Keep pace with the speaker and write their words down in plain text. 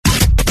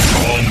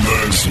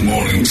This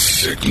morning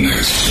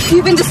sickness.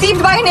 You've been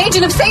deceived by an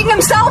agent of Satan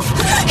himself.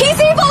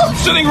 He's evil.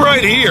 Sitting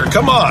right here.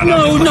 Come on.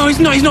 No, he's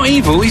not. He's not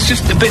evil. He's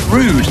just a bit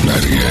rude.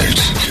 98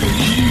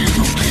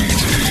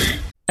 WWBD.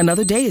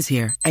 Another day is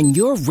here, and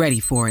you're ready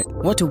for it.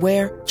 What to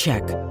wear?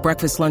 Check.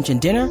 Breakfast, lunch, and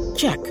dinner?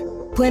 Check.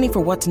 Planning for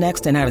what's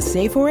next and how to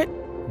save for it?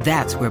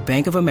 That's where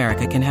Bank of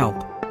America can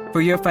help. For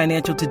your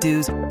financial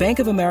to-dos, Bank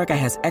of America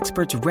has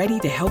experts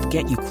ready to help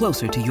get you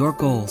closer to your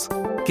goals.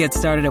 Get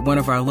started at one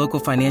of our local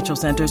financial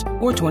centers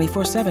or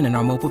 24/7 in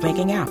our mobile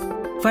banking app.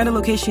 Find a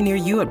location near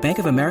you at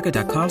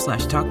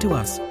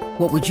bankofamerica.com/talktous.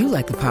 What would you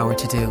like the power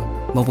to do?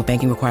 Mobile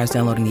banking requires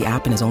downloading the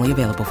app and is only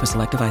available for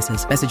select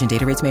devices. Message and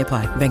data rates may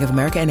apply. Bank of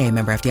America N.A.,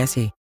 member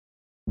FDIC.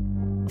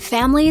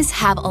 Families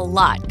have a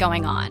lot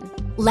going on.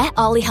 Let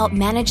Ollie help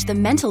manage the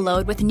mental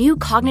load with new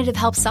cognitive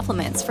help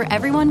supplements for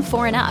everyone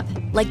 4 and up,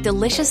 like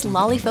delicious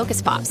Lolly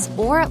Focus Pops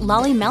or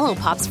Lolly Mellow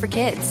Pops for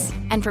kids.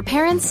 And for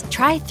parents,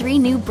 try 3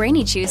 new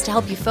Brainy Chews to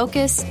help you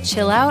focus,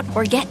 chill out,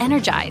 or get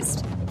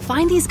energized.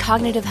 Find these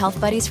cognitive health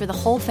buddies for the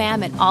whole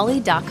fam at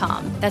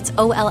ollie.com. That's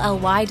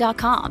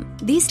OLLY.com.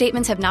 These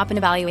statements have not been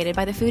evaluated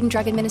by the Food and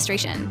Drug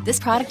Administration. This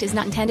product is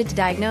not intended to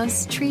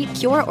diagnose, treat,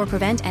 cure, or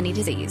prevent any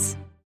disease.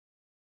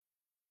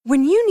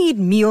 When you need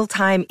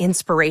mealtime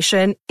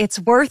inspiration, it's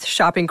worth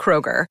shopping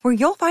Kroger, where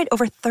you'll find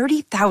over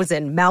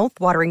 30,000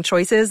 mouth-watering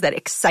choices that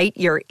excite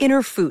your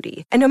inner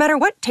foodie. And no matter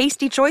what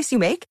tasty choice you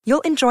make,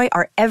 you'll enjoy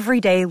our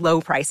everyday low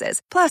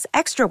prices, plus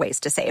extra ways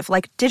to save,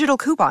 like digital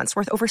coupons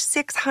worth over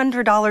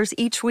 $600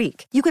 each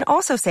week. You can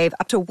also save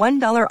up to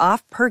 $1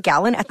 off per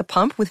gallon at the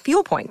pump with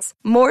fuel points.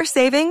 More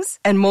savings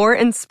and more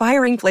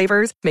inspiring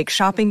flavors make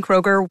shopping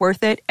Kroger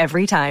worth it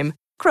every time.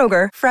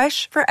 Kroger,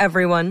 fresh for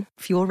everyone.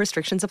 Fuel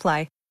restrictions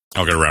apply.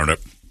 I'll get around it.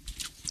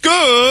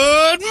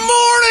 Good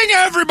morning,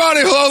 everybody.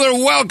 Hello there.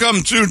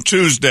 Welcome to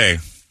Tuesday.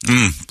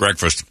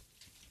 Breakfast.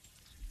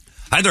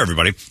 Hi there,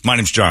 everybody. My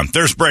name's John.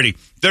 There's Brady.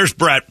 There's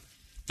Brett.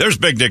 There's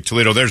Big Dick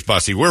Toledo. There's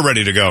Bussy. We're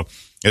ready to go.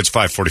 It's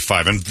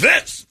 5:45, and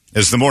this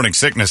is the Morning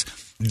Sickness,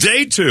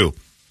 day 2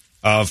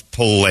 of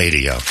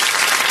Playdio.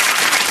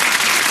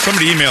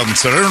 Somebody emailed and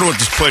said, I don't know what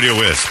this Playdio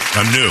is.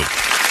 I'm new.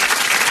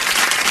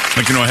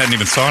 Like, I hadn't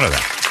even thought of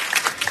that.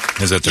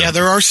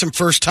 There are some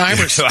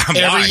first-timers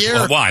every year.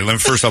 Well, why?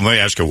 Let me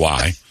ask you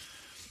why.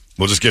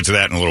 We'll just get to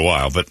that in a little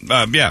while. But,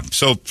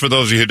 so for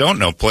those of you who don't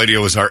know,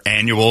 Playdio is our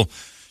annual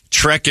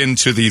trek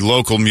into the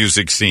local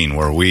music scene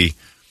where we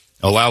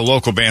allow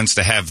local bands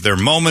to have their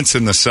moments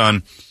in the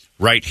sun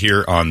right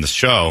here on the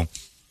show.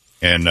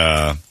 And,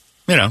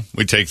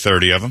 we take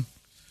 30 of them.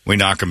 We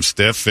knock them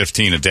stiff,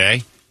 15 a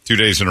day, 2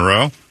 days in a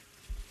row.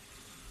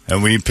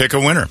 And we pick a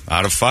winner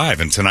out of 5.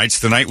 And tonight's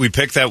the night we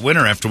pick that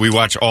winner after we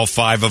watch all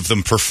 5 of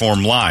them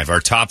perform live. Our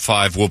top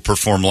 5 will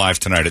perform live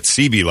tonight at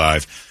CB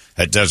Live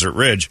at Desert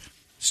Ridge.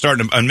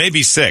 Starting, and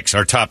maybe 6,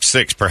 our top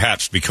 6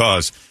 perhaps,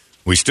 because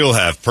we still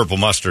have Purple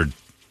Mustard.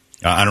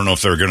 I don't know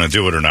if they're going to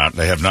do it or not.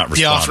 They have not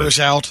responded. The offer is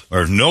out.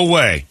 There's no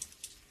way.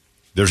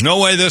 There's no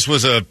way this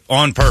was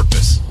on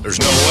purpose. There's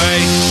no way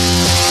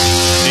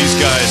these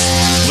guys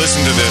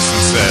listened to this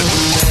and said,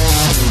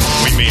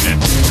 we mean it.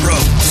 Bro,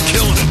 it's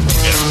killing it.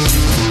 Yeah.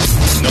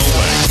 No way.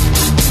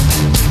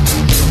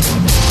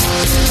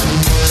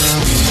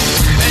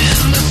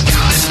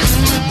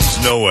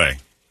 There's no way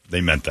they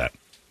meant that.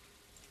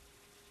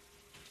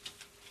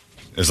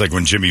 It's like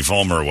when Jimmy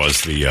Vollmer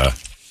was the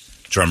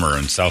drummer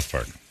in South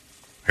Park.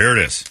 Here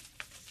it is.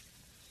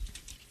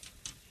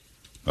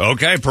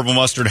 Okay, Purple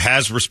Mustard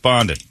has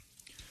responded.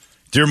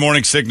 Dear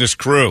Morning Sickness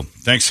crew,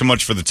 thanks so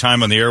much for the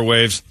time on the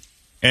airwaves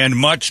and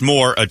much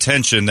more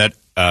attention that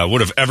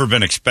would have ever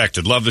been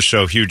expected. Love the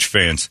show. Huge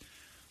fans.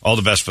 All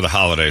the best for the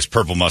holidays.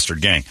 Purple Mustard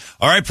gang.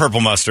 All right,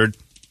 Purple Mustard.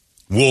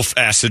 Wolf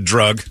acid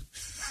drug.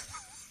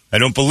 I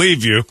don't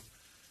believe you.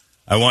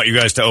 I want you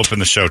guys to open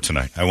the show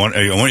tonight. I want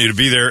you to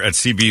be there at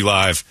CB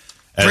Live.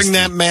 Bring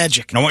that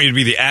magic. I want you to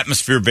be the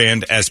atmosphere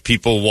band as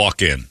people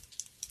walk in.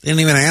 They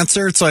didn't even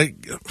answer? It's like...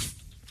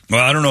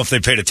 Well, I don't know if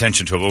they paid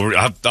attention to it,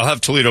 but I'll have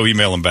Toledo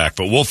email them back.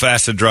 But Wolf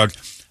acid drug,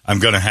 I'm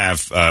going to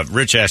have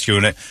Rich ask you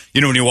in it.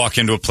 You know when you walk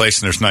into a place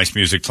and there's nice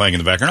music playing in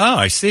the background? Oh,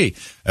 I see.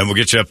 And we'll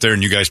get you up there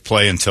and you guys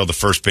play until the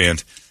first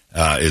band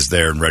is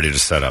there and ready to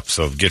set up.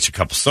 So get you a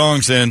couple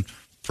songs in.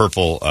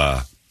 Purple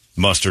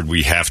Mustard,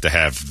 we have to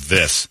have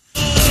this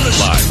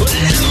live.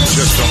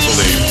 Just don't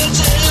believe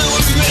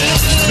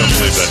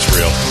that's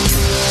real.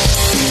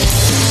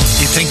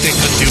 You think they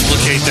could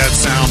duplicate that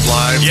sound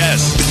live?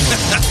 Yes.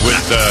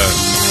 With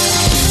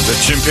the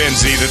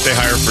chimpanzee that they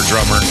hire for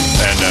drummer.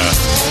 And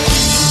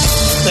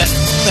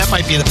that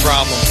might be the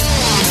problem.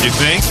 You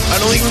think? I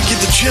don't think we get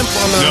the chimp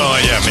on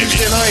maybe.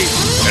 Tuesday night.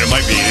 And it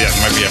might be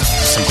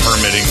some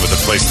permitting with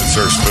a place that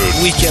serves food.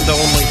 Weekend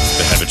only.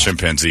 To have a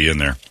chimpanzee in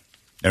there.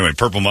 Anyway,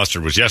 Purple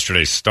Mustard was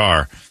yesterday's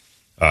star,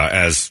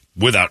 as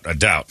without a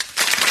doubt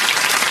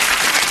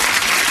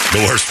the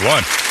worst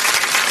one.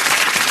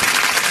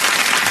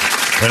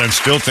 And I'm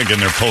still thinking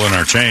they're pulling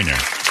our chain here,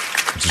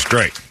 which is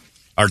great.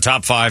 Our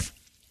top 5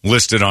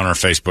 listed on our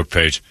Facebook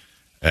page,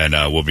 and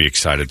we'll be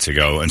excited to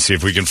go and see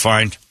if we can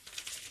find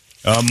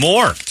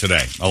More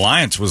today.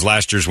 Alliance was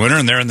last year's winner,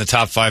 and they're in the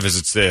top 5 as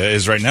it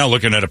is right now,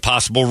 looking at a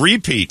possible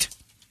repeat.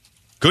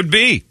 Could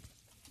be.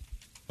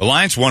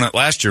 Alliance won it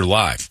last year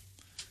live.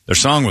 Their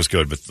song was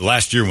good, but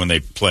last year when they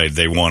played,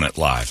 they won it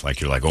live.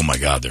 Like, you're like, oh, my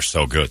God, they're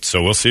so good.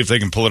 So we'll see if they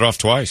can pull it off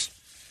twice.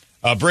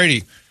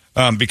 Brady,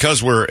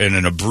 because we're in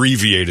an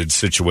abbreviated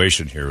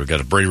situation here, we've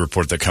got a Brady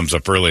report that comes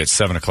up early at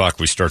 7 o'clock.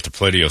 We start the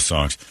Playdio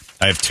songs.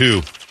 I have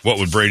 2 What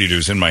Would Brady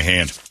Do's in my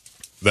hand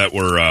that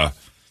were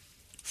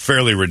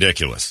fairly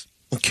ridiculous.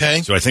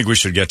 Okay. So I think we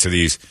should get to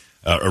these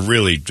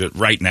really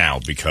right now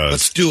because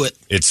let's do it.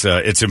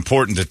 It's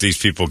important that these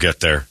people get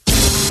there.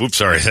 Oops,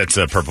 sorry, that's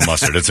Purple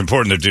Mustard. It's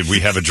important that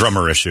we have a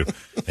drummer issue.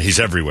 He's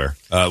everywhere.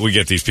 We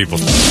get these people.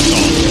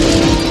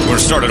 We're going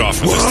to start it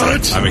off with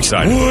this time. I'm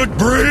excited. What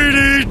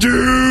Brady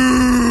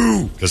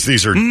do? Because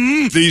these are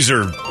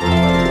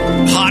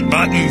hot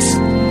buttons.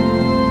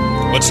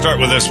 Let's start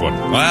with this one.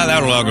 Well,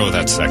 I'll go with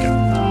that second.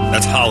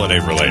 That's holiday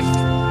related.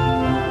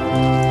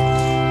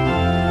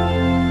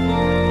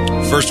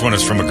 First one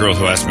is from a girl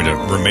who asked me to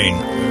remain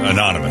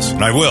anonymous.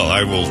 And I will.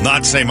 I will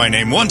not say my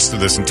name once to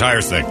this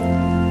entire thing.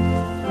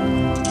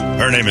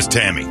 Her name is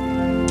Tammy.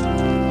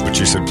 But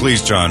she said,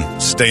 please,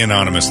 John, stay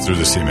anonymous through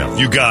this email.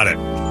 You got it.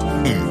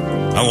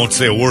 I won't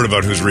say a word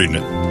about who's reading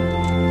it.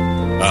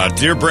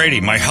 Dear Brady,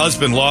 my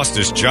husband lost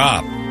his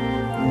job.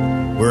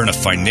 We're in a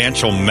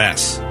financial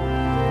mess.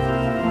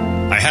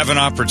 I have an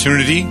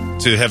opportunity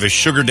to have a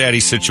sugar daddy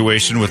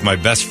situation with my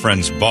best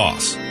friend's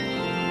boss.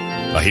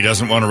 He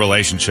doesn't want a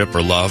relationship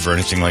or love or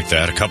anything like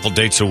that. A couple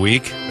dates a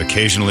week,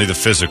 occasionally the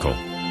physical.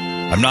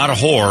 I'm not a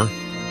whore,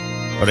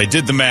 but I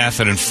did the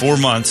math, and in 4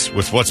 months,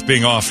 with what's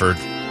being offered,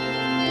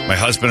 my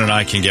husband and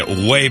I can get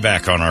way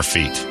back on our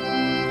feet,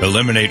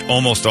 eliminate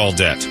almost all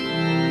debt.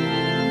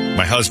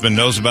 My husband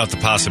knows about the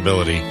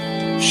possibility.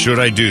 Should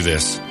I do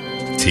this?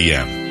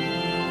 TM.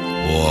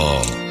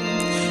 Whoa.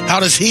 How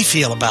does he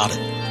feel about it?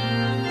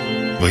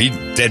 Well, he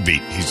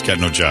deadbeat. He's got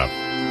no job.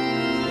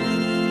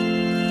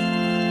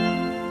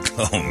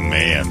 Oh,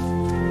 man.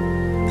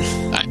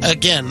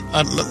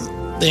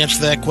 The answer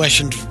to that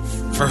question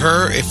for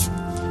her,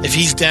 if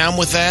he's down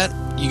with that,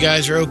 you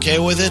guys are okay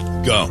with it?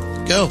 Go.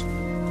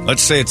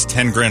 Let's say it's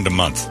 $10,000 a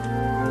month.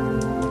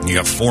 You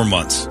got 4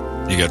 months.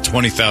 You got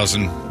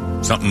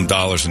 $20,000-something in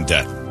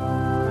debt.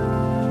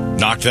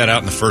 Knock that out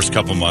in the first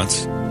couple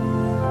months,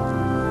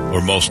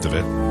 or most of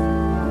it.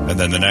 And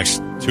then the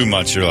next 2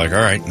 months, you're like,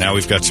 all right, now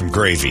we've got some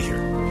gravy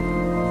here.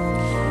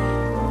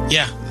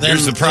 Yeah.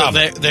 Here's the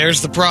problem.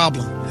 There's the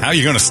problem. How are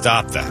you going to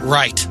stop that?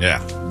 Right. Yeah.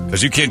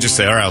 Because you can't just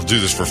say, all right, I'll do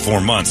this for 4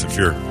 months if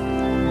you're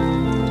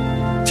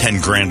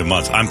 $10,000 a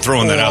month. I'm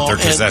throwing that out there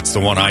because that's the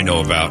one I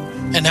know about.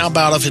 And how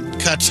about if it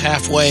cuts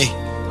halfway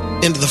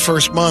into the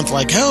first month?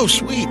 Like, oh,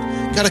 sweet.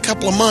 Got a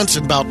couple of months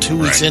and about 2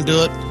 weeks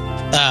into it.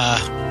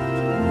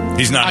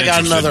 He's not I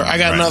got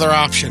another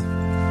option.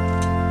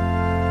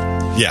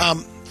 Yeah.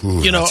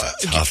 Ooh,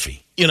 that's a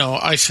toughie.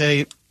 I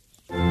say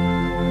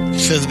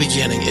to the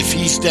beginning, if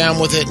he's down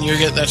with it and you're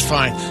good, that's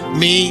fine.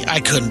 Me, I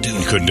couldn't do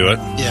it. You couldn't do it?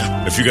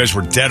 Yeah. If you guys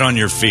were dead on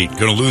your feet,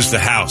 going to lose the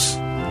house,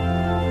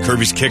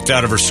 Kirby's kicked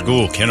out of her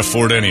school, can't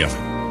afford any of it.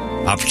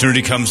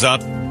 Opportunity comes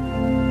up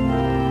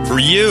for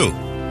you.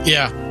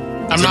 Yeah.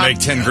 I'm to make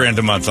 $10,000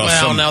 a month off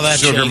some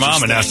sugar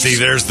mama. Now, see,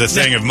 there's the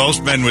thing. If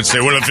most men would say,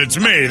 well, if it's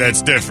me,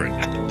 that's different.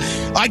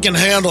 I can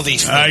handle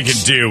these things. I can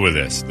deal with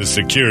this. The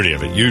security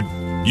of it.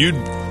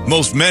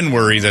 Most men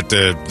worry that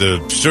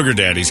the sugar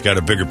daddy's got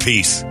a bigger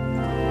piece.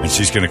 And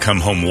she's going to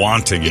come home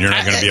wanting, and you're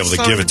not going to be able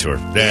to give it to her.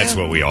 That's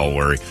what we all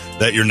worry.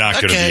 That you're not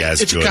going to be as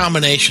good. It's a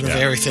combination of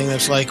everything.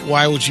 That's like,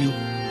 why would you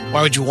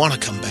want to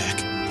come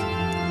back?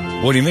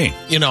 What do you mean?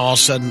 All of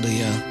a sudden,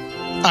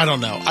 I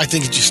don't know. I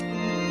think it just,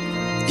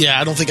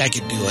 I don't think I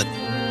could do it.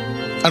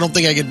 I don't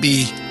think I could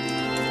be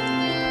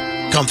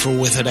comfortable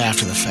with it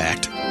after the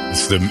fact.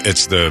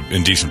 It's the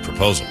indecent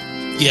proposal.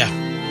 Yeah.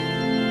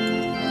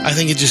 I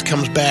think it just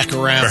comes back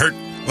around. Bert?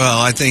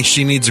 Well, I think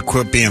she needs to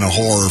quit being a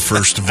whore,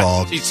 first of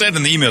all. She said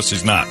in the email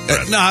she's not.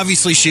 No,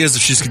 obviously she is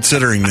if she's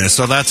considering this,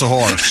 so that's a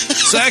whore.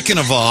 Second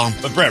of all...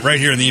 But, Brett, right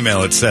here in the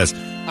email it says,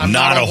 I'm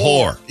not a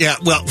whore. Yeah,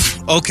 well,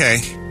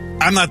 okay.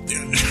 I'm not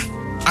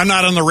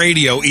on the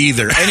radio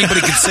either.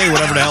 Anybody can say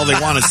whatever the hell they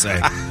want to say.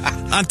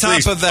 On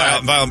top of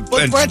that...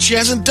 But Brett, she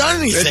hasn't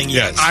done anything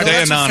yet.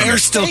 Stay anonymous. They're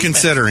still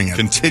considering it.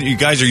 Continue. You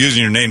guys are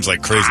using your names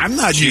like crazy. I'm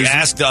not She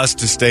asked us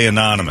to stay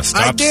anonymous.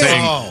 Stop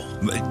saying...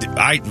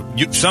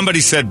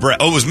 somebody said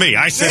Brett. Oh, it was me.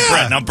 I said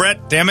Brett. Now,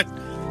 Brett, damn it.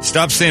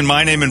 Stop saying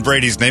my name and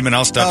Brady's name, and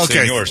I'll stop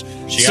saying yours.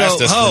 She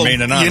asked us to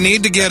remain anonymous. You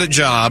need to get a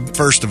job,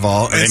 first of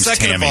all. Her name's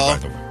second Tammy, of all, by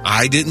the way.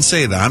 I didn't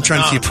say that. I'm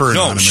trying to keep her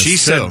anonymous. No, she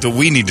said that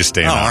we need to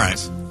stay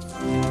anonymous. All right.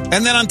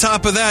 And then on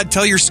top of that,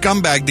 tell your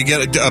scumbag to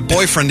get a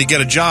boyfriend to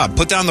get a job.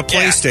 Put down the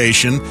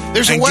PlayStation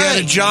and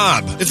get a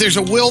job. If there's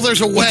a will,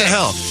 there's a way. What the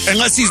hell?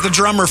 Unless he's the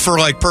drummer for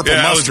Purple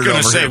Mustard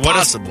over here.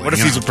 What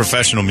if he's a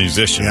professional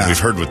musician? Yeah. We've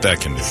heard what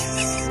that can do.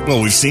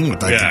 Well, we've seen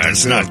what that can do.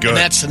 It's not good. And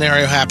that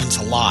scenario happens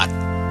a lot.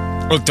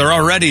 Look, they're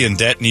already in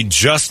debt, and he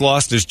just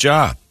lost his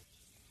job.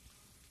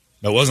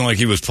 It wasn't like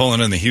he was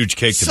pulling in the huge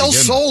cake to begin with.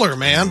 Sell solar,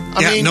 man.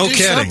 I mean, no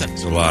kidding.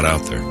 There's a lot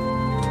out there.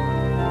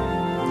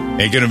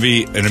 Ain't going to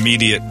be an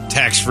immediate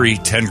tax-free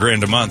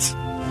 $10,000 a month.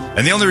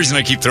 And the only reason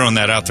I keep throwing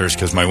that out there is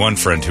because my one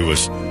friend who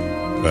was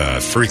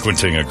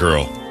frequenting a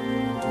girl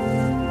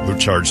who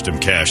charged him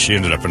cash, she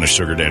ended up in a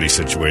sugar daddy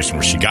situation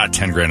where she got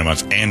 $10,000 a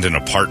month and an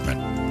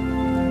apartment.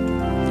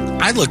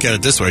 I look at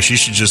it this way: she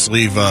should just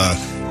leave a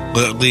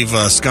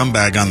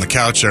scumbag on the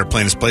couch there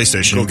playing his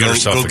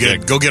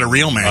PlayStation. Go get a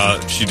real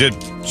man. She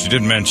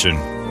did mention.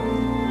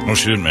 No,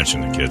 she didn't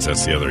mention the kids.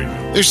 That's the other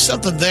email. There's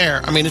something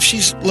there. I mean, if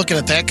she's looking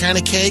at that kind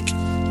of cake,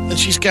 then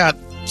she's got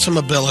some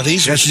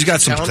abilities. Yeah, she's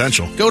got some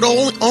potential. Go to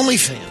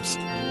OnlyFans.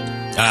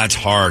 It's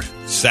hard.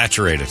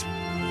 Saturated.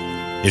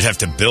 You'd have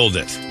to build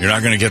it. You're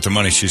not going to get the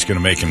money she's going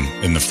to make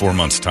in the 4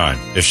 months' time.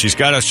 If she's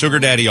got a sugar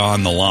daddy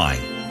on the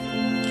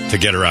line to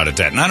get her out of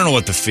debt. And I don't know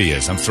what the fee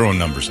is. I'm throwing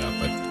numbers out.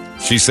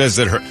 But she says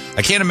that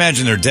I can't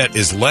imagine their debt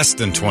is less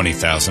than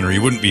 $20,000 or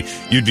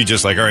you'd be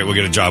just like, all right, we'll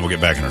get a job. We'll get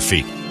back on our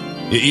feet.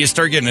 You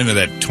start getting into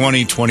that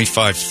 20,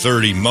 25,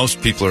 30.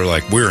 Most people are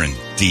like, we're in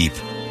deep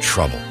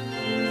trouble.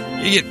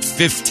 You get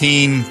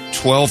 15,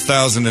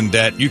 12,000 in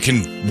debt. You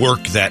can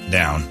work that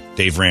down,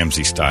 Dave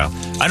Ramsey style.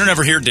 I don't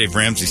ever hear Dave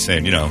Ramsey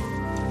saying,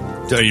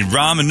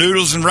 ramen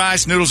noodles and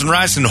rice and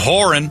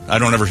whoring. I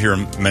don't ever hear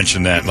him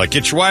mention that. Like,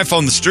 get your wife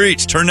on the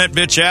streets. Turn that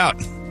bitch out.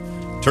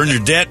 Turn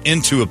your debt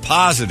into a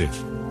positive.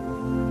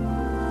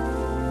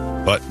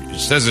 But it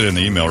says it in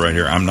the email right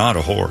here. I'm not a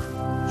whore.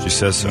 She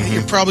says so.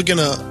 You're probably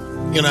gonna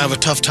have a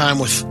tough time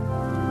with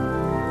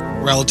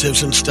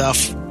relatives and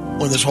stuff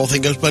when this whole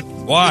thing goes. But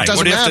why? It doesn't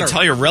what do you matter. have to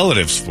tell your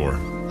relatives for?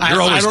 I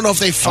don't know if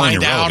they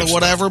find out or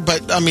whatever.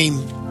 But I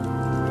mean,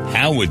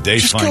 how would they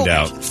find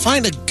out?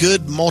 Find a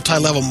good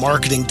multi-level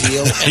marketing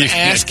deal and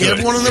ask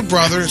everyone and their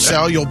brother,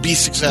 so you'll be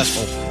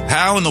successful.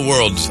 How in the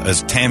world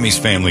is Tammy's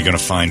family going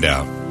to find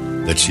out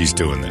that she's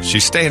doing this?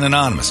 She's staying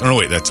anonymous. Oh, no,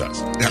 wait, that's us.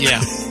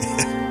 Yeah.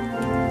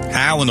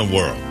 How in the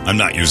world? I'm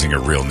not using her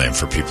real name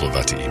for people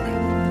about to email.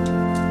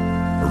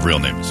 Her real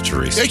name is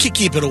Teresa. They could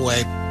keep it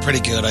away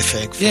pretty good, I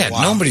think. Yeah,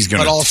 nobody's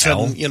going to tell. But all of a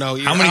sudden, you're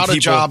out of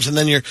jobs, and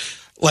then you're,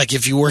 like,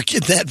 if you work in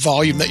that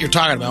volume that you're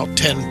talking about,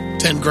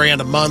 $10,000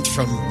 a month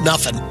from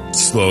nothing.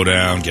 Slow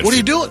down. What are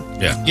you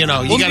doing? Yeah. You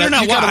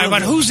got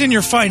but who's in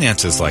your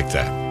finances like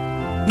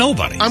that?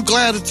 Nobody. I'm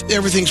glad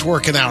everything's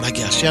working out, I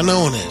guess. Yeah, no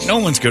one is. No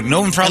one's good.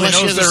 No one probably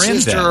Unless knows they're in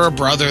debt. Sister or a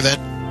brother that...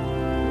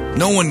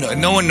 No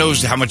one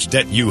knows how much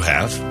debt you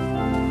have.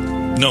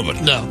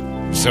 Nobody. No.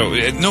 So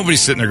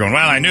nobody's sitting there going,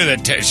 well, I knew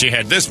that she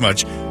had this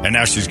much, and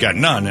now she's got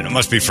none, and it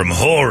must be from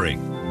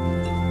whoring.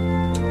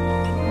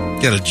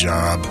 Get a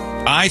job.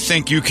 I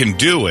think you can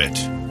do it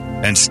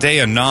and stay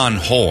a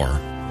non-whore,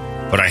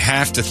 but I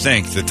have to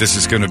think that this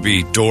is going to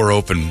be door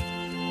open,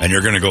 and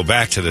you're going to go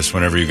back to this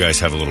whenever you guys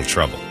have a little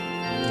trouble.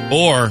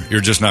 Or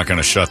you're just not going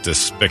to shut this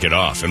spigot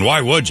off. And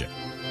why would you?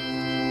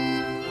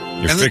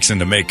 You're fixing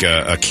to make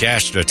a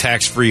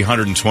tax-free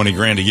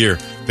 $120,000 a year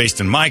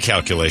based on my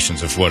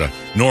calculations of what a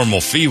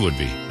normal fee would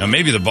be. Now,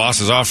 maybe the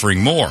boss is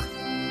offering more.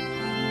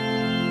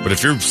 But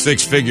if you're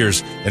six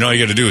figures and all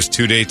you got to do is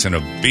 2 dates and a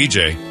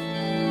BJ...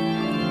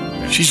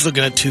 She's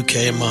looking at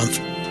 $2,000 a month.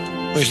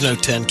 There's no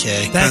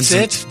 $10,000. That's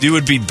it? You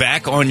would be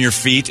back on your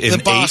feet in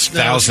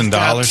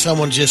 $8,000?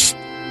 Someone just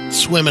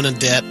swimming in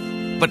debt.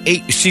 But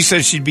she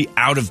said she'd be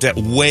out of debt,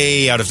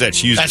 way out of debt.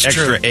 She used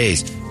extra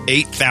A's.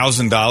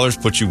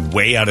 $8,000 puts you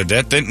way out of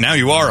debt. Then now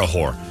you are a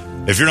whore.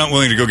 If you're not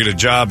willing to go get a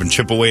job and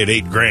chip away at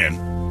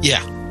 $8,000,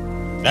 yeah,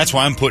 that's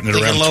why I'm putting it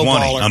around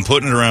 20. I'm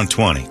putting it around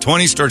 20.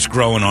 20 starts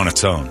growing on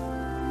its own.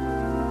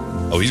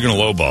 Oh, he's going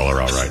to lowball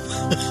her, all right.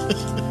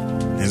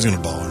 He's going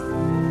to ball her.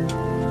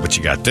 But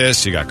you got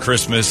this. You got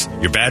Christmas.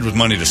 You're bad with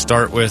money to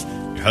start with.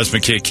 Your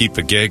husband can't keep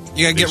a gig.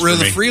 You got to get rid of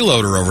the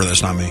freeloader over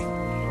this, not me.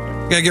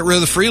 You got to get rid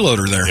of the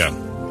freeloader there. Yeah.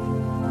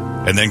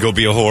 And then go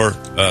be a whore,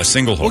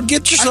 single whore. Well,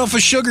 get yourself a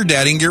sugar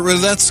daddy and get rid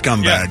of that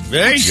scumbag. Yeah,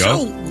 there you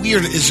go. So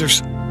weird. Is there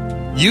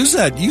use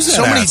that?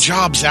 So many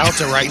jobs out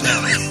there right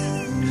now,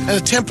 and a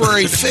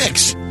temporary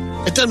fix.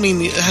 It doesn't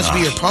mean it has to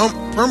be a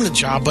permanent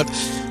job, but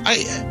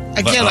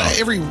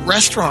every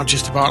restaurant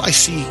just about I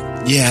see.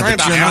 Yeah,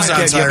 but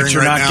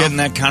you're not getting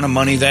that kind of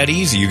money that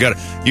easy. You got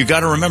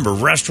to remember,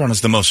 restaurant is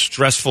the most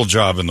stressful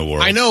job in the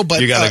world. I know, but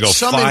you got to go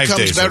some 5 income's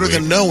days better a week.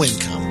 than no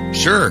income.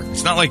 Sure,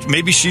 it's not like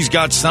maybe she's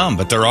got some,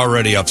 but they're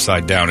already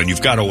upside down, and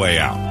you've got a way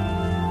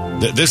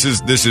out. This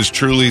is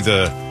truly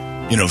the,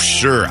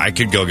 sure, I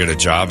could go get a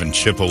job and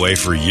chip away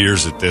for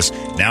years at this.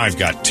 Now I've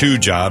got 2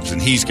 jobs,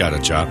 and he's got a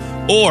job,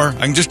 or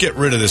I can just get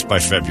rid of this by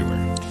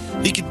February.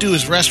 He could do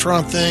his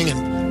restaurant thing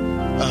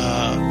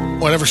and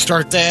whatever,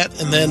 start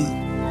that, and then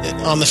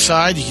on the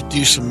side you could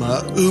do some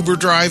Uber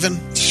driving.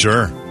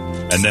 Sure,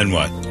 and then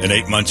what? In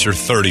 8 months, you're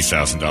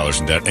 $30,000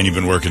 in debt, and you've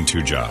been working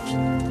 2 jobs.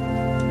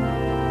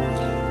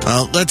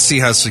 Let's see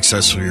how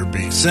successful you'll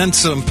be. Send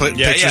some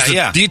pictures to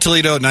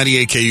DToledo at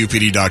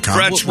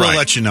 98kupd.com. We'll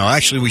let you know.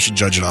 Actually, we should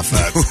judge it off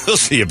that. We'll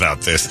see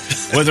about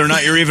this. Whether or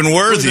not you're even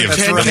worthy of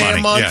the money.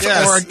 A month,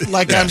 or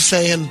I'm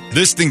saying.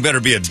 This thing better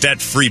be a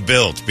debt-free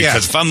build.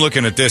 Because if I'm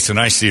looking at this and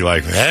I see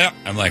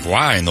I'm like,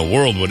 why in the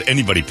world would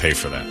anybody pay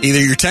for that? Either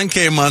your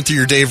 $10K a month or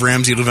your Dave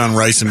Ramsey live on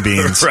rice and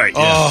beans. Right.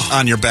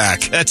 On your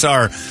back. That's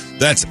our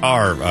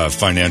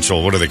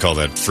financial, what do they call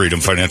that?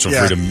 Financial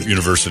Freedom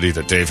University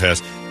that Dave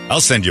has.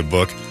 I'll send you a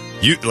book.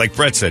 You, like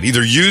Brett said,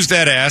 either use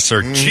that ass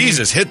or,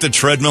 Jesus, hit the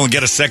treadmill and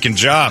get a second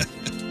job.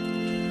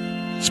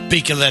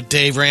 Speaking of that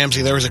Dave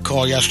Ramsey, there was a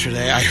call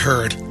yesterday. I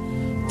heard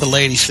the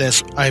lady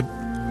says, I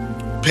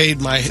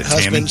paid my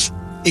husband's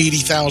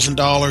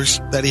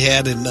 $80,000 that he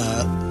had in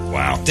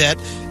debt,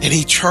 and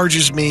he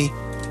charges me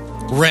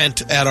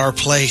rent at our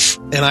place,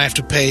 and I have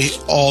to pay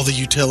all the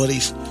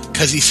utilities.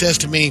 Because he says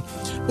to me,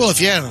 well,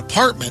 if you had an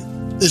apartment,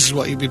 this is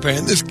what you'd be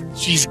paying.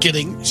 She's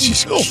getting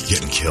killed.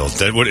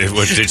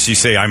 What did she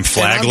say? I'm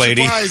flag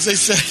lady? Surprised. They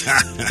said,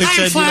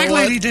 I'm flag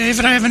lady, Dave,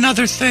 and I have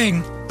another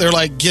thing. They're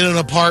like, get an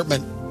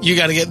apartment. You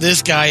got to get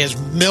this guy is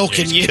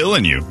milking you.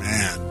 Killing you.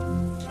 Man.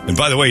 And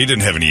by the way, he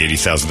didn't have any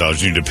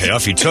 $80,000 you need to pay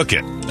off. He took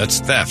it. That's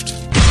theft.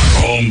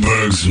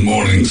 Holmberg's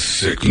Morning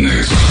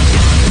Sickness.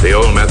 The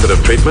old method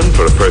of treatment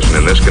for a person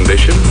in this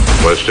condition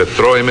was to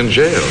throw him in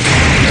jail.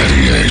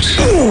 98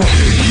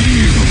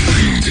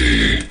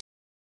 KUPD.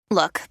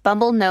 Look,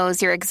 Bumble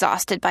knows you're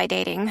exhausted by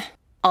dating.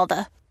 All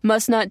the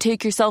must not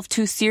take yourself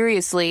too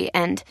seriously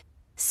and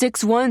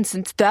 6'1"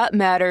 since that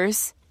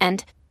matters.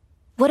 And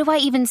what do I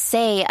even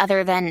say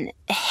other than,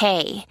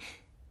 hey?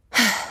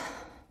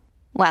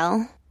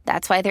 Well,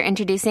 that's why they're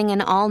introducing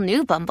an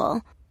all-new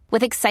Bumble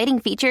with exciting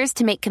features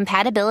to make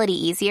compatibility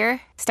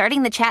easier,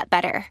 starting the chat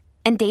better,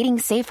 and dating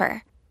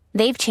safer.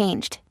 They've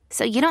changed,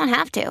 so you don't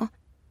have to.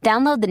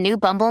 Download the new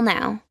Bumble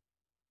now.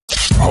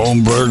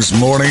 Holmberg's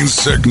Morning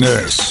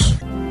Sickness.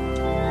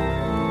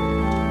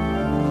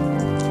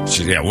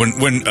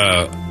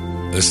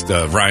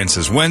 Ryan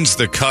says, when's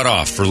the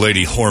cutoff for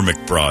Lady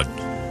Hormick Broad?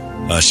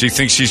 She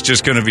thinks she's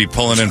just going to be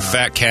pulling in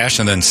fat cash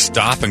and then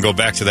stop and go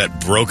back to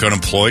that broke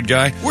unemployed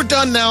guy. We're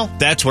done now.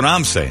 That's what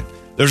I'm saying.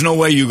 There's no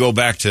way you go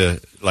back to,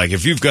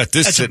 if you've got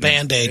this. That's a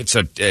Band-Aid.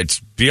 It's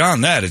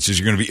beyond that. It's just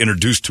you're going to be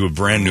introduced to a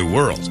brand new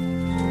world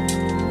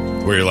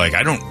where you're like,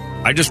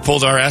 I just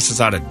pulled our asses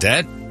out of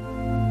debt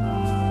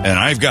and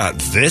I've got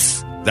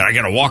this that I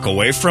got to walk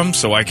away from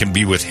so I can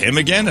be with him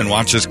again and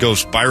watch this go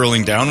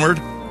spiraling downward.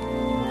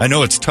 I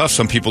know it's tough.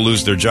 Some people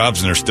lose their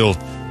jobs and they're still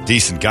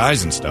decent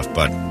guys and stuff,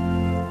 but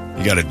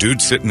you got a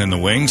dude sitting in the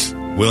wings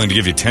willing to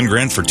give you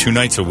 $10,000 for 2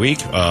 nights a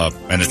week,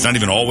 and it's not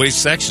even always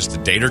sex, just a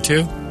date or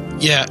two.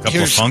 Yeah, a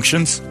couple of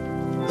functions.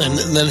 And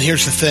then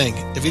here's the thing: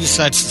 if he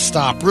decides to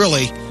stop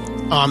really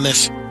on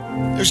this,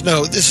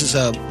 this is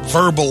a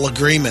verbal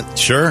agreement.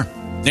 Sure.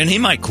 And he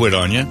might quit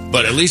on you,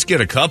 but at least get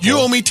a couple. You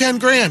owe me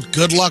 $10,000.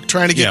 Good luck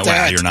trying to get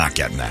that. Well, you're not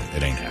getting that.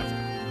 It ain't happening.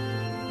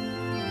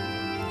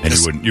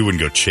 And you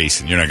wouldn't go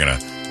chasing. You're not gonna.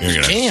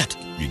 You can't.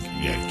 You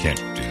can't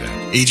do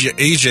that.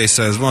 EJ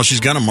says, well, she's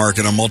gonna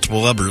market on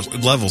multiple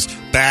levels: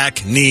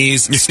 back,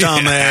 knees,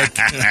 stomach.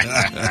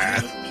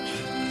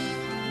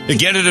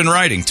 Get it in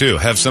writing too.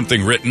 Have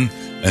something written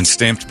and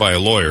stamped by a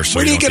lawyer. So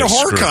where do you get a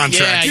whore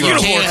contract? You get a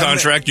whore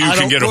contract. You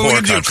can get a whore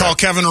contract. Call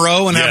Kevin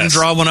Rowe and have him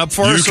draw one up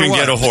for us. You can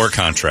get a whore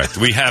contract.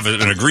 We have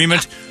an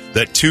agreement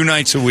that 2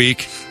 nights a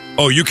week.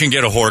 Oh, you can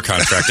get a whore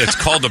contract. It's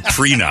called a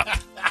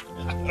prenup.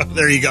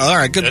 There you go. All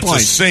right, good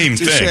point. It's the same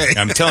thing.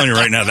 I'm telling you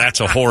right now, that's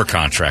a whore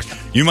contract.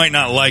 You might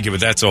not like it, but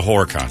that's a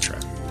whore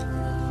contract.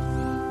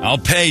 I'll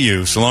pay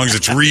you so long as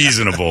it's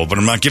reasonable, but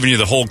I'm not giving you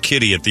the whole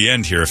kitty at the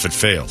end here if it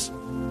fails.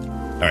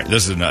 All right,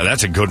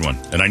 that's a good one.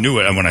 And I knew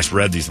it when I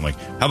read these. I'm like,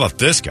 how about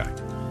this guy?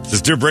 It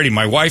says, Dear Brady,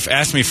 my wife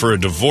asked me for a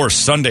divorce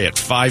Sunday at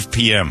 5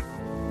 p.m.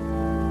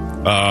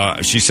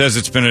 She says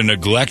it's been a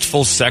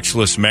neglectful,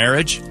 sexless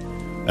marriage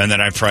and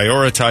that I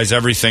prioritize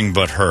everything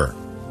but her.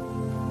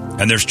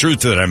 And there's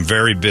truth to that. I'm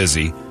very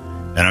busy,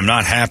 and I'm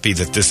not happy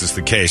that this is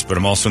the case, but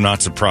I'm also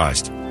not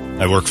surprised.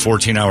 I work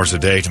 14 hours a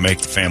day to make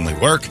the family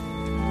work,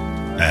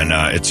 and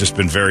it's just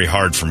been very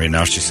hard for me.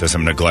 Now she says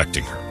I'm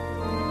neglecting her.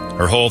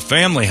 Her whole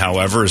family,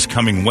 however, is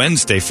coming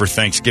Wednesday for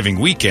Thanksgiving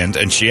weekend,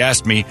 and she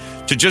asked me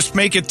to just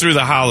make it through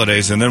the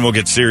holidays, and then we'll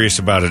get serious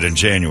about it in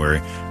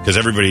January, because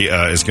everybody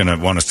is going to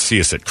want to see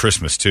us at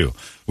Christmas, too.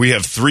 We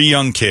have 3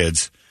 young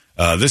kids.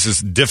 This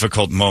is a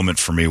difficult moment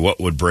for me. What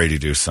would Brady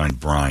do? Signed,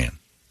 Brian.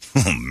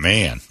 Oh,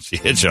 man. She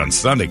hit you on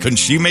Sunday. Couldn't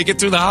she make it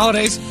through the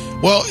holidays?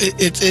 Well,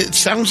 it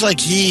sounds like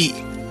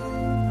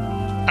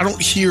I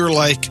don't hear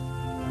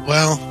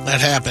well,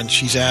 that happened.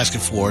 She's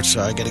asking for it,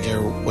 so I got to get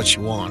her what she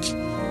wants.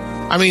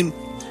 I mean,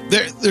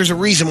 there's a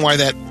reason why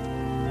that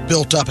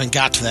built up and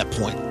got to that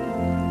point.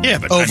 Yeah,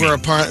 but over a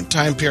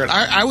time period.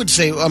 I would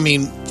say,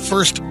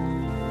 first,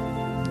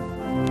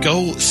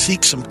 go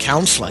seek some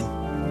counseling.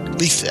 At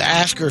least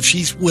ask her if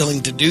she's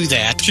willing to do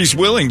that. She's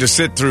willing to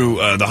sit through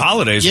the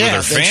holidays with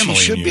her family.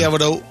 She should be able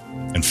to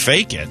and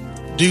fake it.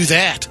 Do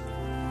that.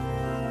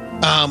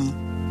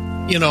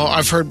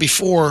 I've heard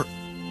before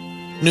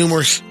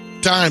numerous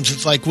times.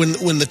 It's like when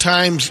the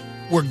times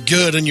were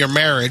good in your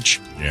marriage.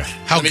 Yeah.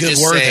 How good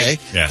were they?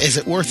 Yeah. Is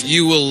it worth it?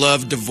 You will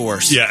love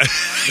divorce. Yeah.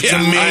 It's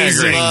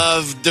amazing.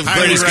 Love divorce.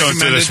 Brady's going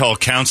through this whole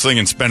counseling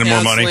and spending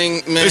more money.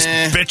 Meh. This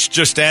bitch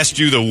just asked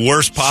you the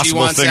worst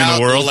possible thing in the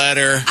world.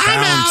 Letter. I'm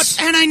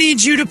out, and I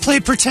need you to play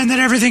pretend that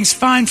everything's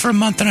fine for a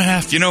month and a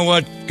half. You know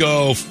what?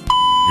 Go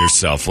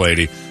yourself,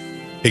 lady.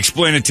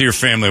 Explain it to your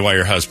family why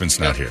your husband's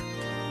not here.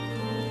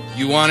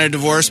 You want a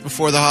divorce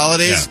before the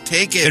holidays? Yeah.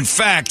 Take it. In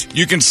fact,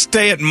 you can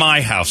stay at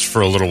my house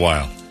for a little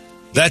while.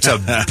 That's a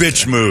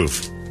bitch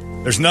move.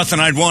 There's nothing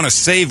I'd want to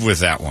save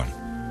with that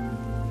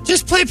one.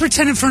 Just play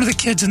pretend in front of the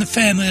kids and the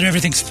family that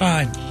everything's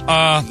fine.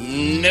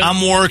 Nope.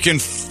 I'm working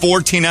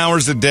 14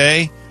 hours a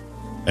day,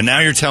 and now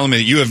you're telling me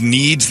that you have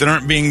needs that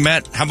aren't being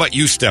met? How about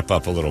you step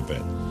up a little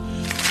bit?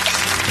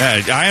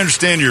 Yeah, I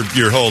understand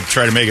your whole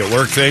try to make it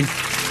work thing,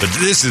 but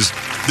this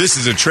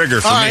is a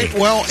trigger for me. All right,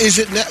 well, is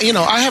it,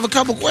 I have a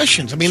couple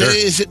questions. I mean,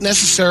 Is it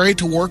necessary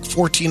to work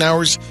 14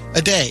 hours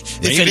a day?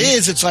 Maybe. If it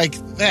is, it's like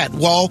that.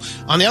 Well,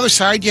 on the other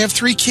side, you have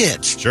 3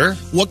 kids. Sure.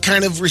 What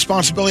kind of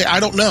responsibility? I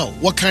don't know.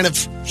 What kind of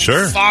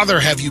father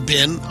have you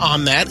been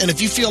on that? And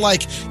if you feel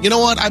like, you know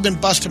what, I've been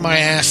busting my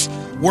ass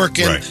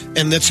working,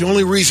 and that's the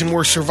only reason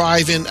we're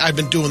surviving, I've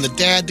been doing the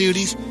dad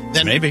duties,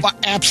 then maybe.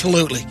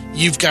 Absolutely.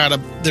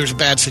 There's a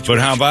bad situation.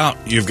 But how about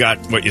you've got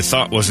what you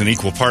thought was an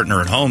equal partner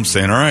at home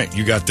saying, all right,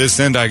 you got this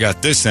end, I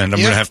got this end. I'm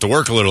going to have to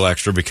work a little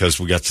extra because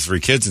we got the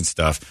 3 kids and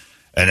stuff.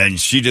 And then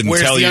she didn't tell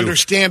you. Where's the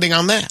understanding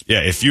on that?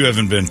 Yeah, if you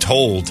haven't been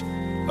told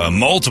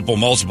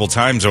multiple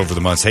times over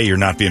the months, hey, you're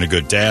not being a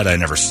good dad. I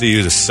never see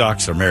you. This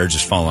sucks. Our marriage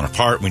is falling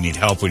apart. We need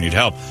help.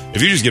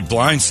 If you just get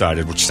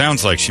blindsided, which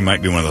sounds like she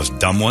might be one of those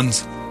dumb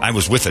ones. I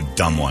was with a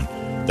dumb one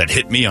that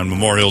hit me on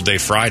Memorial Day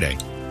Friday.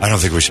 I don't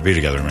think we should be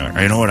together.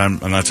 You know what? I'm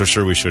not so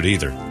sure we should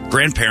either.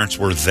 Grandparents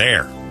were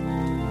there.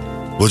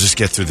 We'll just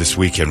get through this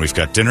weekend. We've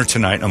got dinner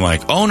tonight. I'm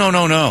like, oh, no.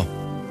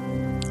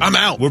 I'm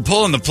out. We're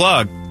pulling the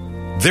plug.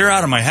 They're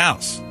out of my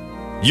house.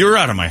 You're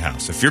out of my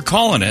house. If you're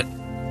calling it,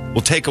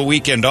 we'll take a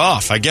weekend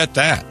off. I get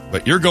that.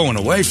 But you're going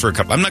away for a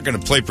couple. I'm not going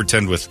to play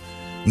pretend with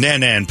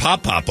Nana and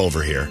Pop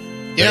over here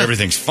that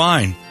everything's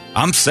fine.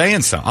 I'm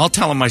saying something. I'll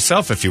tell him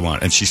myself if you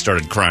want. And she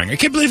started crying. I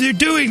can't believe they're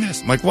doing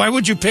this. I'm like, why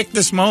would you pick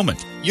this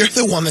moment? You're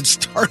the one that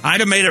started.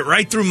 I'd have made it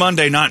right through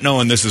Monday not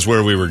knowing this is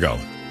where we were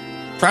going.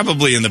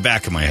 Probably in the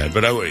back of my head.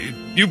 But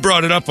you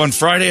brought it up on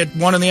Friday at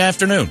 1 in the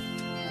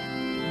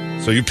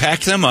afternoon. So you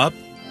packed them up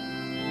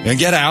and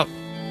get out.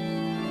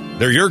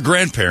 They're your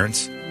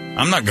grandparents.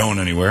 I'm not going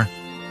anywhere.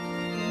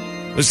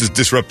 This is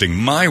disrupting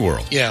my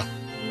world. Yeah.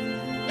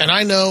 And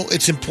I know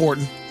it's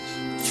important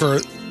for,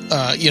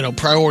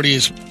 priority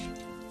is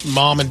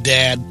mom and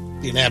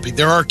dad being happy.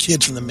 There are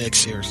kids in the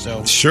mix here,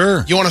 so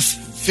sure. You want to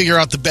figure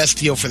out the best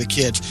deal for the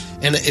kids.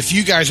 And if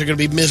you guys are going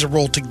to be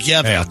miserable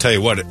together, hey, I'll tell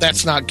you what,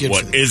 that's not good.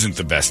 What isn't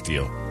the best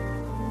deal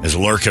is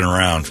lurking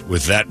around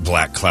with that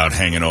black cloud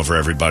hanging over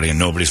everybody and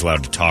nobody's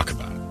allowed to talk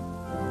about it.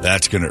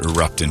 That's going to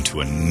erupt into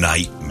a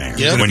nightmare.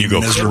 Yep. When you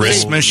go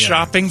Christmas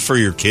shopping for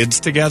your kids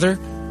together,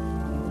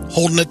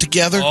 holding it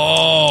together.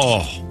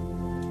 Oh,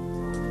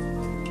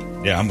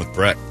 yeah, I'm with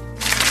Brett.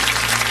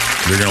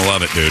 You're going to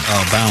love it, dude.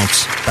 Oh,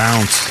 bounce.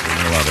 You're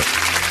going to love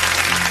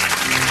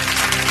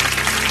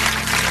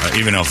it.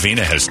 Even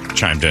Elvina has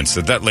chimed in,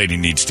 said that lady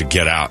needs to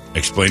get out.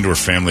 Explain to her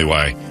family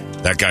why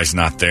that guy's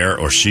not there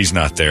or she's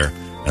not there.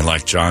 And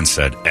like John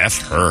said,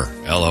 F her.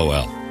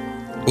 LOL.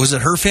 Was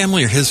it her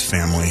family or his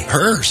family?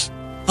 Hers.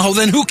 Oh,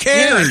 then who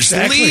cares? Yeah,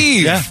 exactly.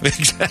 Leave. Yeah,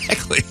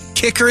 exactly.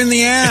 Kick her in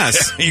the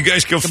ass. You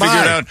guys go figure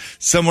it out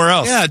somewhere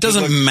else. Yeah, it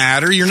doesn't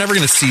matter. You're never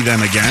going to see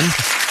them again.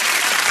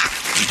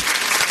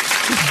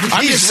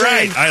 I'm just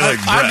right. saying, I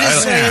like Brett. I'm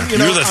just saying,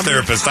 you're the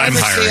therapist I'm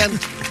hiring.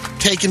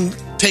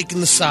 Taking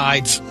the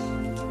sides.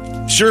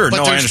 Sure,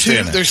 but I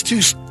understand that. There's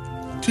two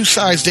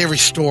sides to every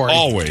story.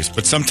 Always,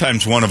 but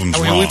sometimes one of them's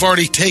wrong. We've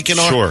already taken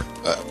on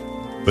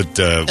but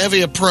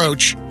heavy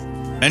approach.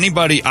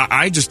 Anybody,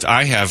 I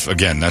have,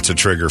 again, that's a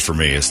trigger for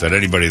me, is that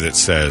anybody that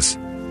says,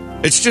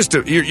 it's just,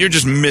 you're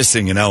just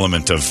missing an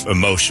element of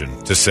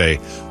emotion to say,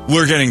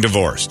 we're getting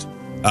divorced.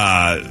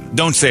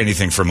 Don't say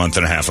anything for a month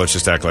and a half. Let's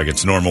just act like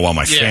it's normal while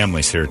my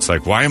family's here. It's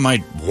like, why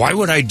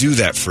would I do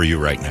that for you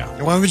right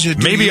now? Why would you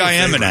do Maybe I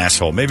am an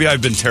asshole. Maybe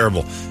I've been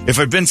terrible. If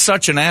I've been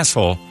such an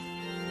asshole,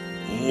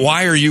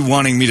 why are you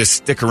wanting me to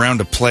stick around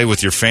to play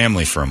with your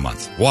family for a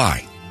month?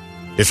 Why?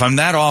 If I'm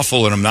that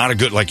awful and I'm not a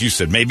good, like you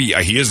said, maybe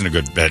he isn't a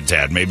good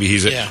dad. Maybe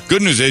he's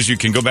Good news is you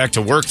can go back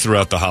to work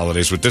throughout the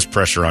holidays with this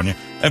pressure on you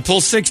and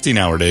pull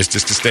 16-hour days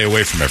just to stay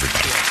away from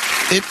everybody.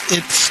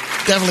 It's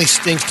definitely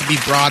stinks to be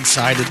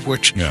broadsided,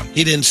 which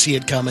he didn't see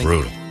it coming.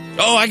 Brutal.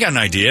 Oh, I got an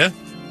idea.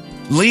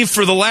 Leave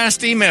for the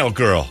last email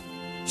girl.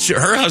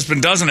 Her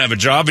husband doesn't have a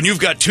job and you've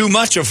got too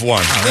much of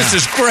one. This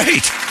is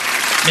great.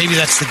 Maybe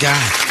that's the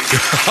guy.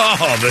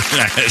 Oh,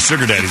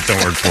 sugar daddies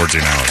don't work 14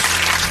 hours.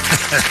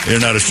 You're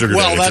not a sugar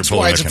daddy. Well, that's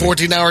why it's a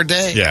 14-hour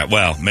day. Yeah,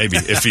 well, maybe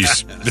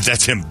if but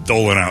that's him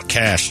doling out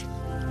cash.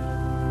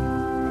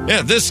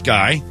 Yeah, this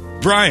guy,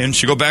 Brian,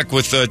 should go back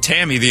with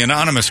Tammy, the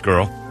anonymous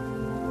girl.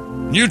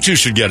 You two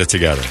should get it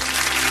together.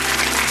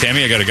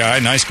 Tammy, I got a guy,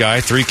 nice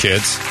guy, 3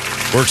 kids,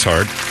 works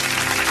hard.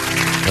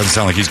 Doesn't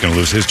sound like he's going to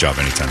lose his job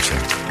anytime soon.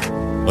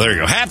 Well, there you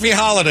go. Happy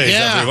holidays,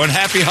 everyone.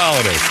 Happy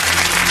holidays.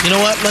 You know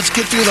what? Let's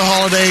get through the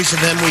holidays,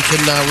 and then we can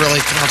really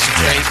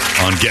concentrate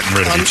on getting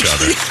rid of each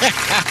other.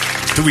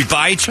 Do we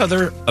buy each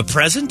other a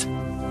present?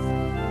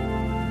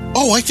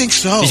 Oh, I think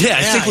so. Yeah,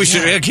 I think we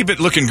should keep it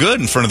looking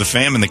good in front of the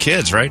fam and the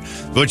kids, right?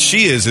 What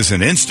she is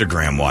an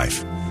Instagram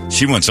wife.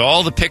 She wants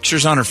all the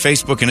pictures on her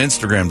Facebook and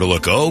Instagram to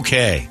look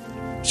okay.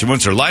 She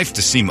wants her life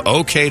to seem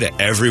okay to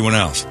everyone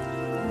else.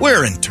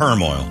 We're in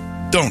turmoil.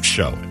 Don't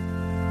show it.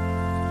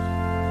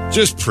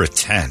 Just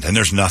pretend. And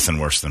there's nothing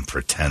worse than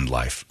pretend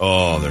life.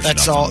 Oh,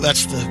 that's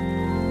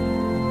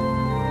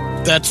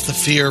the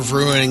fear of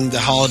ruining the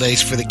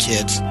holidays for the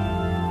kids.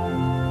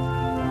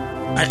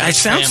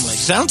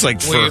 Sounds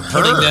like for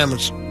her.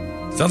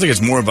 Sounds like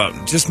it's more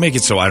about just make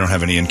it so I don't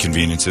have any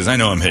inconveniences. I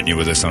know I'm hitting you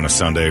with this on a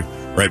Sunday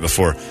right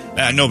before.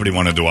 Nobody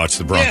wanted to watch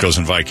the Broncos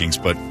and Vikings,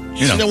 but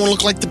you know. You don't want to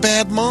look like the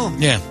bad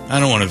mom. Yeah, I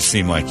don't want to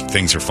seem like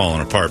things are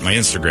falling apart. My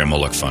Instagram will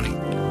look funny.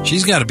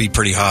 She's got to be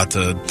pretty hot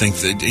to think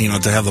that,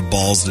 to have the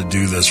balls to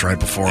do this right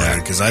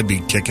beforehand, because I'd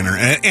be kicking her.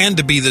 And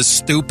to be this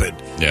stupid.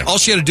 Yeah. All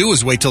she had to do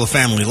was wait till the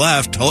family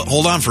left.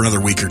 Hold on for another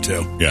week or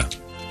 2. Yeah.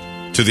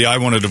 To the I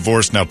want a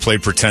divorce, now play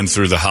pretend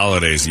through the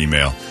holidays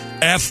email.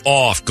 F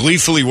off.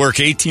 Gleefully work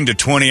 18 to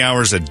 20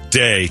 hours a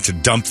day to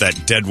dump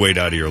that dead weight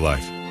out of your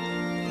life.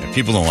 Yeah,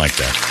 people don't like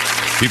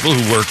that. People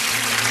who work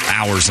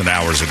hours and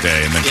hours a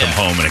day and then come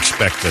home and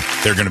expect that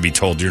they're going to be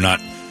told you're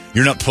not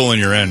pulling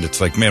your end. It's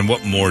like, man,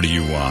 what more do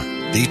you want?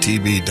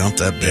 DTB, dump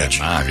that bitch.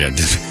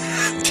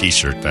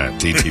 T-shirt that.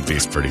 DTB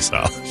is pretty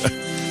solid.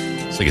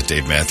 It's like a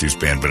Dave Matthews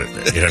Band, but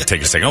you'd have to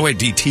take a second. Oh, wait,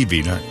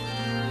 DTB.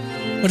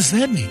 What does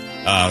that mean?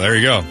 There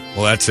you go.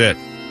 Well, that's it.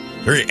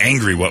 Very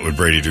angry What Would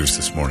Brady Do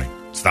this morning.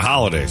 It's the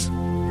holidays.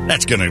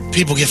 That's going to...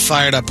 People get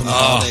fired up in the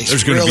holidays.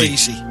 There's going to be...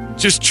 easy.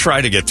 Just try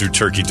to get through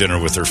turkey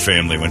dinner with her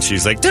family when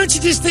she's like, don't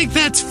you just think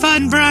that's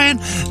fun, Brian?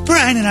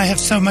 Brian and I have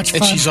so much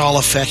fun. And she's all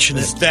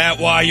affectionate. Is that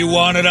why you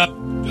wanted up?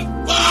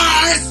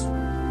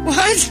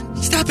 What?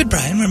 Stop it,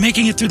 Brian. We're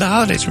making it through the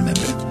holidays,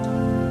 remember?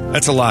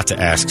 That's a lot to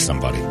ask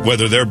somebody.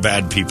 Whether they're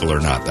bad people or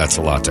not, that's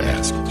a lot to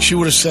ask. She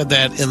would have said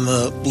that in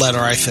the letter,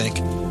 I think.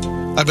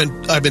 I've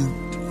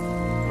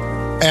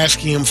been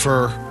asking him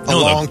for a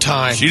long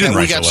time. She didn't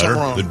write the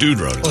letter. The dude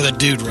wrote it. Oh, the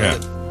dude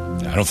wrote it.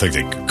 I don't think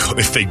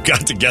if they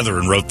got together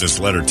and wrote this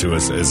letter to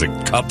us as a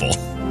couple.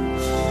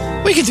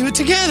 We can do it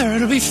together.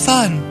 It'll be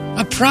fun.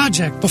 A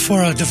project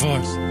before a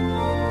divorce.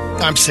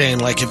 I'm saying,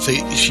 like, if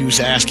she was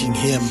asking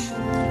him,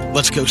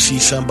 let's go see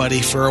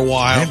somebody for a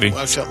while. Maybe.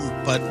 Or something,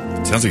 but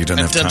sounds like you don't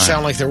have time. It doesn't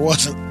sound like there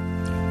wasn't.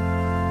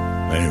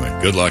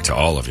 Anyway, good luck to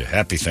all of you.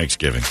 Happy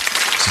Thanksgiving.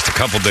 It's just a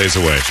couple days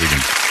away so we can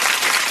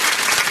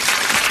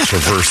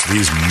traverse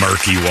these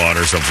murky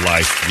waters of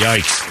life.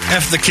 Yikes.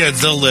 F the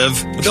kids, they'll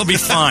live. They'll be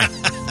fine.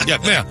 Yeah.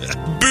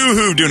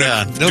 Boo-hoo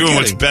doing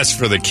what's best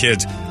for the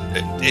kids.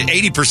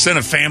 80%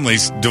 of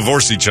families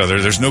divorce each other.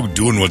 There's no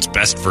doing what's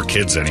best for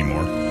kids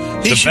anymore.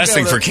 The best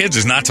thing for kids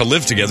is not to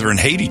live together and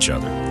hate each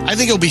other. I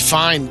think he'll be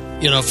fine,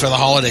 for the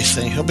holidays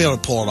thing. He'll be able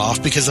to pull it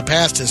off because the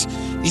past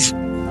he's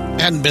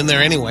hadn't been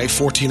there anyway,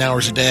 14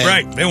 hours a day.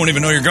 Right. They won't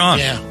even know you're gone.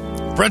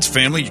 Yeah. Brett's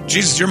family,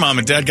 Jesus, your mom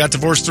and dad got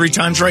divorced 3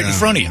 times in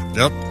front of you.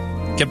 Yep.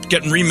 Kept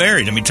getting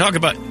remarried. I mean,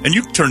 and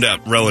you turned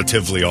out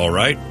relatively all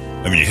right.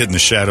 I mean, you hid in the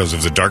shadows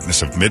of the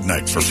darkness of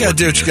midnight for 14 years. You got to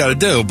do what you got to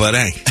do, but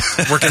hey,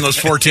 working those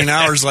 14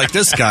 hours like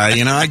this guy,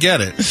 I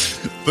get it.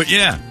 But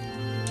yeah.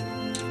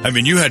 I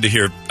mean, you had to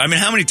hear, how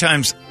many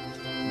times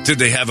did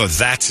they have a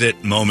that's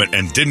it moment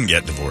and didn't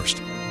get divorced?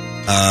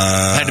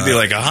 Had to be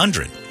like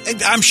 100.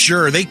 I'm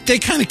sure. They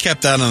kind of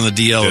kept that on the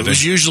DL. It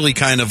was usually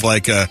kind of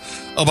like,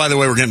 oh, by the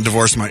way, we're getting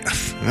divorced. All right,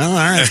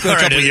 it's been a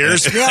couple of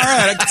years. Yeah, all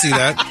right, I can see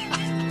that.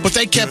 But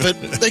they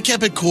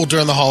kept it cool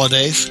during the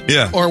holidays.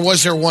 Yeah. Or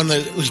was there one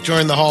that was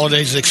during the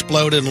holidays that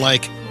exploded and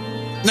like...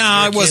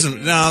 No, it wasn't.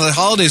 No, the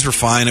holidays were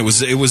fine. It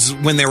was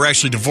when they were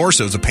actually divorced.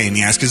 It was a pain in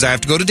the ass because I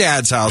have to go to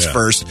Dad's house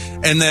first,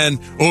 and then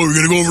you're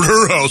gonna go over to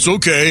her house,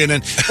 okay? And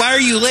then why are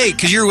you late?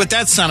 Because you're with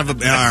that son of a.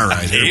 All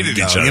right, hated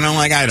each other.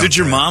 I don't. Did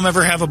your mom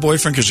ever have a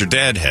boyfriend? Because your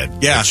dad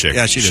had. Yeah, a chick.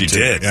 Yeah, she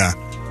did. Yeah,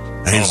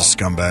 he's a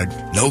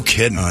scumbag. No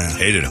kidding. Oh, yeah.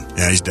 Hated him.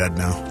 Yeah, he's dead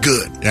now.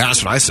 Good. Yeah,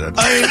 that's what I said.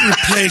 I ain't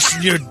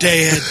replacing your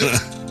dad.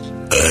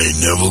 I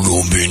ain't never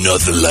gonna be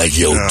nothing like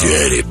your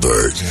daddy,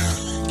 Bert. Yeah.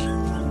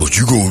 But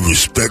you gonna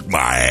respect my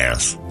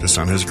ass. Just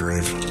on his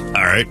grave.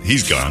 All right,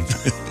 he's gone.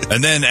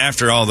 And then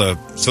after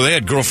so they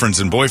had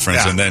girlfriends and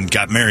boyfriends and then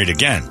got married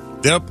again.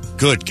 Yep.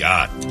 Good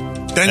God.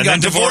 Then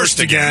got divorced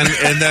again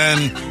and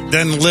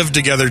then lived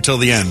together till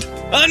the end.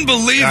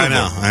 Unbelievable.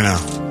 I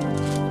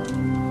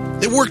know.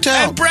 It worked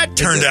out. And Brett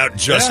turned out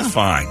just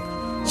fine.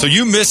 So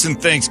you missing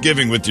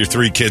Thanksgiving with your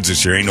 3 kids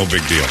this year ain't no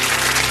big deal.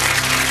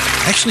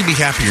 Actually, be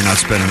happy you're not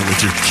spending it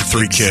with your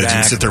 3 kids. You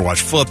can sit there,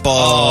 watch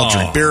football,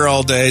 drink beer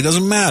all day. It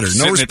doesn't matter.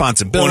 No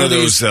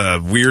responsibilities. One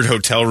of those weird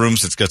hotel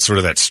rooms that's got sort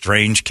of that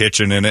strange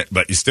kitchen in it,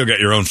 but you still got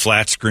your own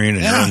flat screen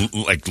and your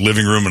own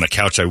living room and a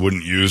couch I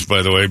wouldn't use,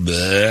 by the way,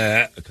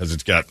 because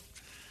it's got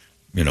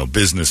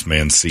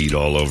businessman seed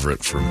all over it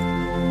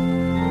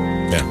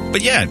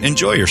but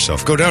enjoy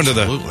yourself. Go down to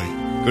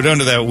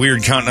that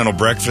weird continental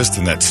breakfast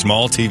and that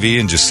small TV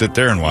and just sit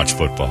there and watch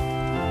football.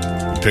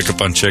 And pick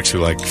up on chicks who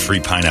like free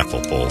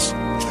pineapple bowls.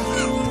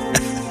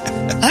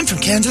 I'm from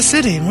Kansas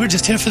City, and we're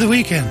just here for the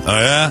weekend. Oh,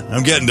 yeah?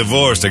 I'm getting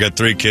divorced. I got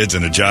 3 kids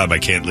and a job I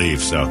can't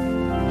leave, so.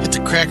 Hit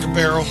the Cracker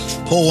Barrel,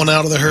 pull one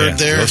out of the herd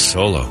there. Go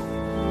solo.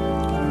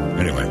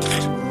 Anyway,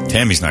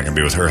 Tammy's not going to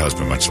be with her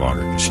husband much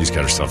longer because she's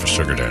got herself a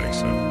sugar daddy,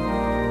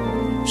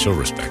 so she'll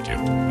respect you.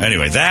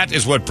 Anyway, that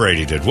is what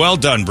Brady did. Well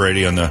done,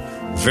 Brady, on the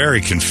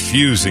very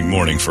confusing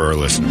morning for our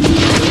listeners.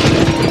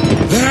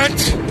 That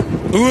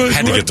was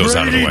had to get those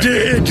out of the way.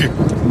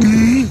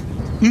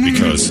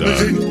 Because,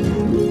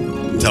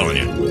 I'm telling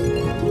you,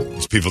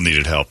 these people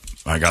needed help.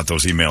 I got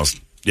those emails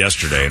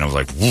yesterday, and I was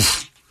like,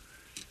 woof.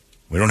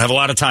 We don't have a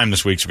lot of time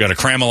this week, so we've got to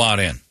cram a lot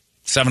in.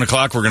 7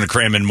 o'clock, we're going to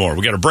cram in more.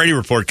 We got a Brady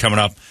report coming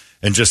up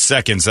in just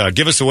seconds.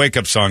 Give us a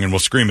wake-up song, and we'll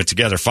scream it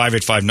together.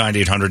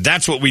 585-9800.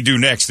 That's what we do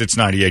next. It's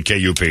 98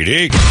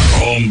 KUPD.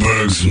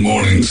 Holmberg's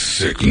Morning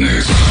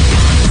Sickness.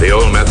 The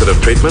old method of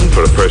treatment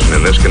for a person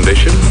in this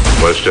condition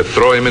was to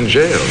throw him in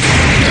jail.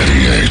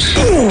 98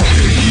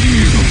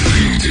 KUPD.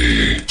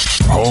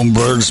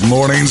 Holmberg's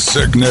Morning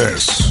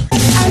Sickness.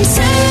 I'm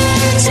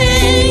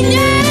searching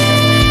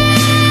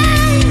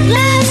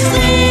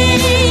endlessly.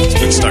 It's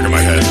been stuck in my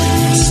head.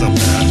 So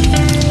bad.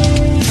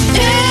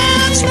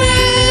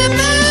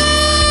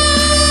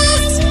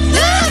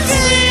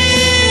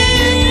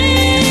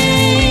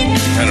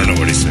 I don't know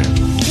what he's saying.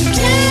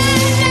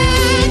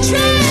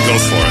 Go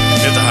for it.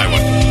 Hit the high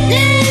one.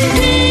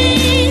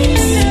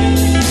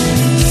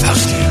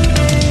 Faustian.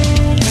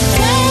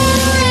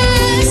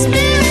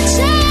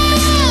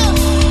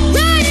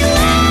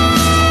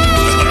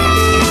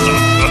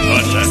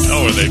 What the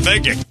hell were they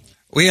thinking?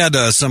 We had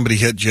somebody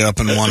hit you up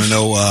and want to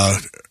know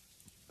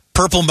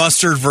Purple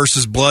Mustard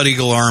versus Blood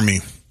Eagle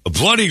Army.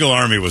 Blood Eagle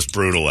Army was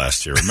brutal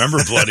last year. Remember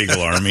Blood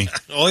Eagle Army?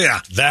 Oh, yeah.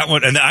 That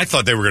one, and I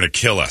thought they were going to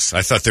kill us.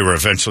 I thought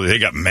they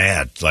got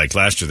mad. Like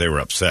last year, they were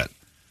upset.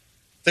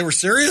 They were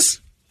serious?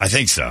 I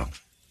think so.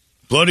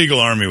 Blood Eagle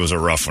Army was a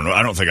rough one.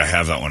 I don't think I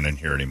have that one in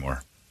here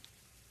anymore.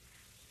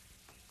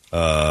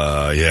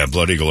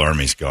 Blood Eagle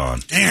Army's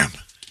gone. Damn.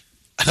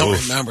 I don't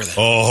remember that.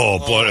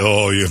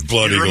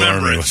 Blood Eagle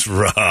Army was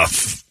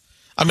rough.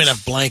 I mean,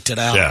 I've blanked it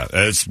out. Yeah,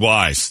 it's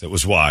wise. It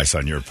was wise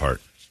on your part.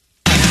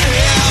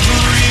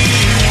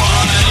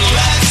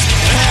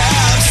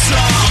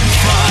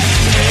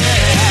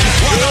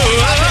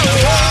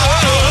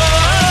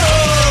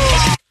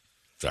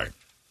 Sorry.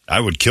 I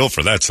would kill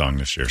for that song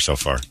this year so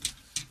far.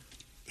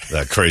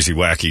 That crazy,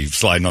 wacky,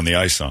 sliding on the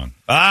ice song.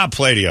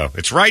 Playdio.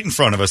 It's right in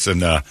front of us,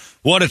 and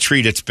what a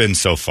treat it's been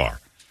so far.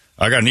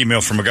 I got an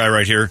email from a guy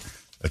right here.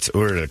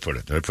 Where did I put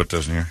it? Did I put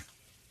those in here?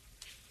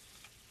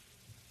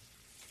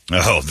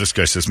 Oh, this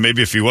guy says,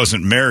 maybe if he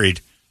wasn't married,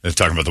 they're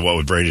talking about the what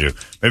would Brady do.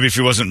 Maybe if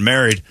he wasn't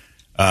married,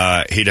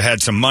 he'd have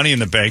had some money in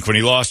the bank when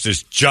he lost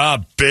his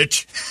job,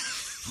 bitch.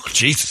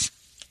 Jesus.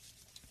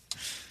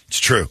 It's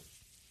true.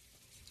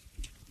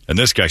 And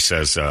this guy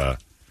says,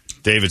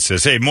 David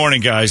says, hey, morning,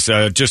 guys.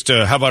 How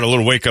about a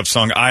little wake-up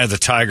song, Eye of the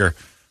Tiger,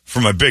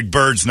 for my big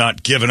birds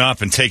not giving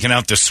up and taking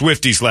out the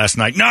Swifties last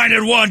night.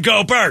 9-1,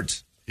 go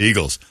Birds!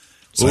 Eagles.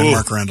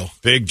 Mark Randall.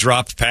 Big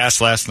dropped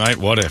pass last night.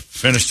 What a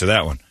finish to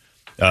that one.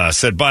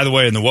 Said, by the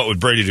way, in the what would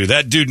Brady do,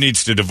 that dude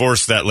needs to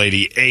divorce that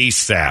lady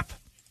ASAP.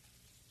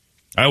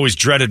 I always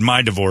dreaded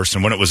my divorce,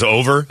 and when it was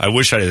over, I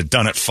wish I had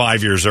done it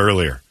 5 years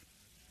earlier.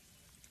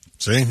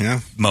 See, yeah.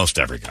 Most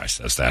every guy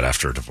says that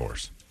after a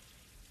divorce.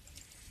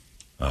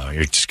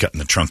 You're just cutting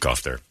the trunk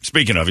off there.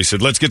 Speaking of, he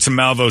said, let's get some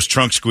Malvo's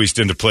trunk squeezed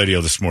into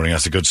Playdio this morning.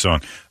 That's a good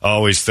song.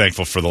 Always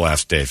thankful for the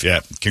laughs, Dave.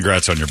 Yeah,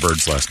 congrats on your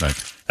birds last night.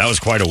 That was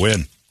quite a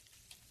win.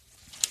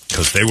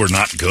 Because they were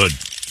not good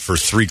for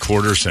 3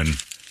 quarters and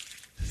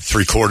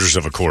 3/4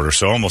 of a quarter,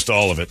 so almost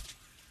all of it.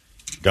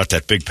 Got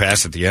that big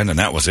pass at the end, and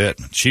that was it.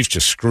 Chiefs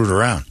just screwed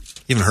around.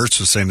 Even Hurts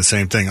was saying the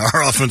same thing.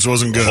 Our offense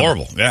wasn't good.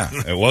 Horrible, yeah.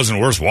 It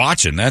wasn't worth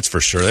watching, that's for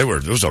sure.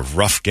 It was a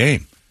rough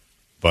game.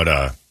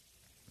 But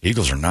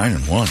Eagles are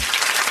 9-1.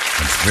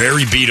 And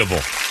very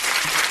beatable.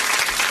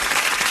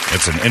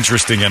 It's an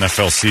interesting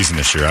NFL season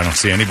this year. I don't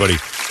see anybody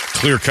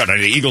clear-cut.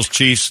 The Eagles,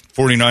 Chiefs,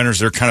 49ers,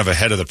 they're kind of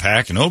ahead of the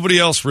pack. And nobody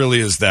else really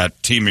is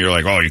that team you're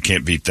like, oh, you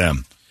can't beat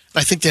them.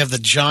 I think they have the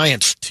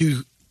Giants,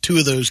 two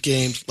of those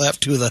games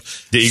left, two of the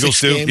Eagles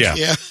do? games.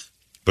 Yeah.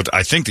 But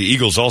I think the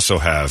Eagles also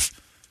have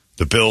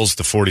the Bills,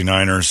 the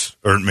 49ers,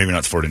 or maybe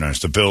not the 49ers,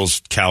 the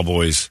Bills,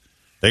 Cowboys.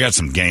 They got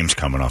some games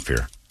coming up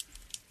here.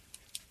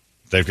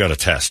 They've got a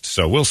test.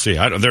 So we'll see.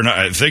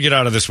 If they get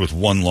out of this with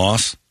 1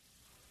 loss,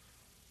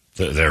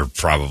 they're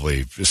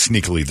probably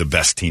sneakily the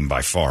best team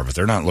by far, but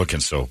they're not looking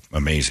so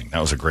amazing.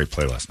 That was a great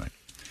play last night.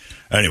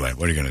 Anyway,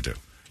 what are you going to do?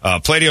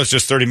 Playdio's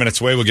just 30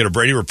 minutes away. We'll get a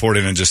Brady report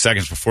in just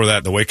seconds. Before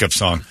that, the wake-up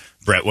song.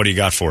 Brett, what do you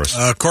got for us?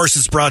 Of course,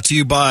 it's brought to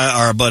you by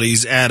our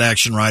buddies at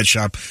Action Ride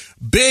Shop.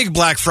 Big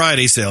Black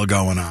Friday sale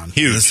going on.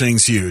 Huge. This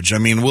thing's huge. I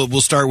mean,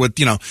 we'll start with,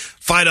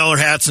 $5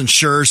 hats and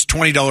shirts,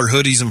 $20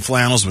 hoodies and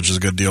flannels, which is a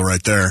good deal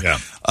right there. Yeah.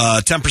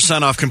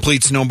 10% off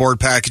complete snowboard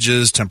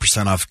packages,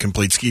 10% off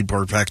complete ski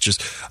board packages,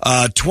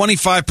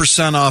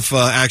 25% off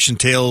Action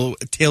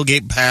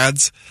tailgate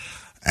pads,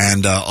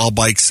 and all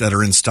bikes that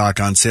are in stock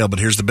on sale. But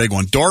here's the big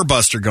one.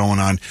 Doorbuster going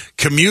on.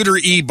 Commuter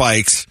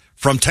e-bikes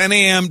from 10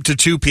 a.m. to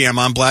 2 p.m.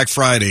 on Black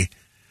Friday,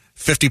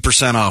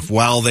 50% off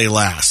while they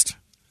last.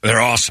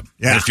 They're awesome.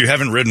 Yeah. And if you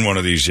haven't ridden one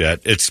of these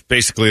yet, it's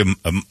basically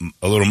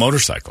a little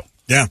motorcycle.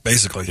 Yeah,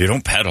 basically. You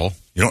don't pedal.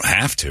 You don't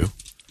have to.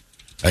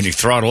 And you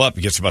throttle up.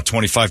 It gets about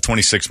 25,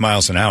 26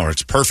 miles an hour.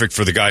 It's perfect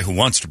for the guy who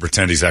wants to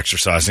pretend he's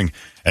exercising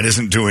and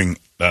isn't doing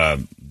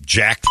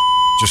jack.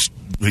 Just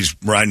he's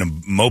riding a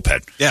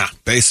moped. Yeah,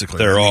 basically.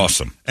 They're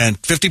awesome. And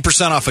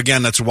 50% off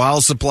again. That's while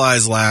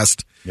supplies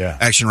last. Yeah.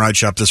 Action Ride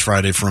Shop this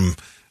Friday from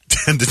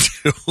 10 to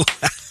 2.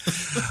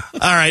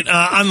 All right,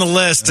 on the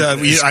list,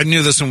 I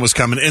knew this one was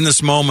coming. In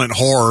This Moment,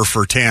 horror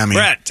for Tammy.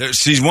 Brett,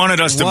 she wanted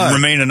us to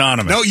remain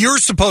anonymous. No, you're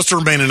supposed to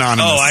remain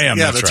anonymous. Oh, I am.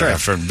 Yeah,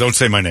 that's right. Don't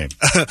say my name.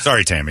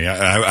 Sorry, Tammy.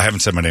 I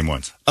haven't said my name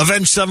once.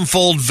 Avenged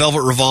Sevenfold,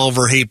 Velvet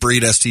Revolver,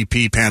 Hatebreed,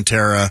 STP,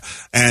 Pantera.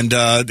 And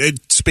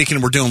speaking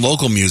of, we're doing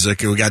local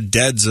music, we got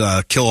Dead's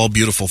Kill All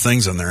Beautiful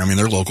Things in there. I mean,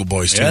 they're local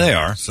boys, too. Yeah, they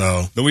are.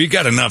 So we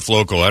got enough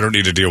local. I don't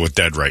need to deal with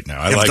Dead right now.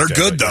 I like they're Dead,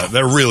 good, though.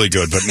 They're really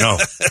good, but no.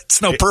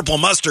 It's no purple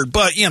mustard,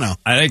 but,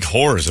 I think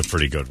horror is a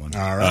pretty good one.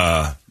 All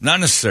right.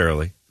 Not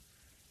necessarily.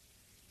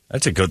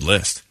 That's a good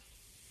list.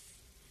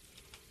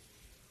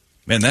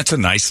 Man, that's a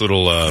nice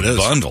little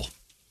bundle.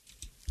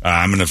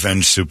 I'm an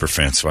Avenged super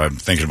fan, so I'm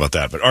thinking about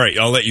that. But all right,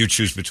 I'll let you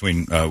choose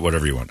between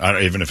whatever you want.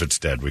 Even if it's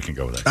Dead, we can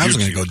go with that. I was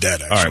going to go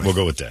Dead, actually. All right, we'll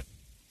go with Dead.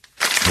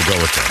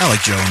 I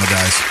like Joe and the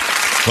guys.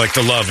 Like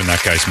the love in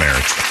that guy's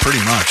marriage. Pretty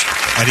much.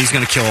 And he's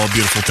going to kill all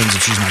beautiful things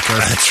if she's not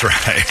careful. That's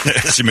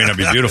right. She may not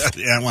be beautiful.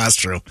 Yeah, well, that's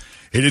true.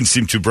 He didn't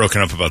seem too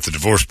broken up about the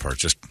divorce part,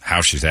 just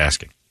how she's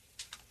asking.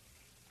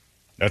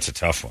 That's a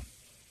tough one.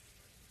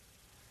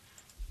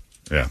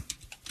 Yeah.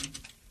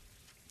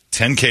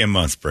 $10K a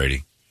month,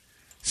 Brady.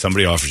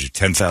 Somebody offers you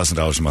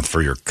 $10,000 a month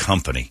for your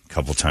company a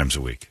couple times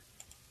a week.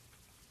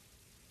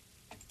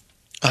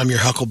 I'm your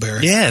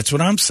Huckleberry. Yeah, that's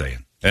what I'm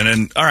saying. And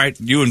then, all right,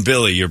 you and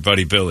Billy, your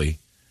buddy Billy,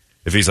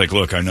 if he's like,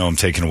 look, I know I'm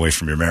taking away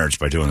from your marriage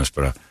by doing this,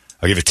 but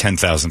I'll give you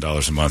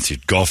 $10,000 a month.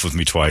 You'd golf with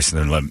me twice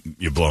and then let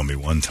you blow me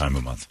one time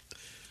a month.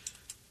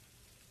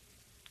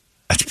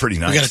 That's pretty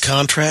nice. You got a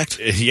contract?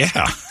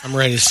 Yeah. I'm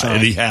ready to sign.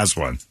 And he has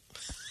one.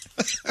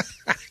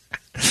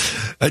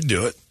 I'd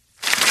do it.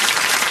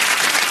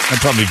 I'd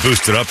probably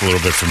boost it up a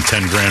little bit from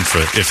 $10,000 for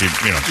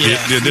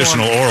the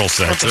additional oral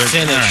sex. All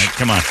right,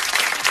 come on.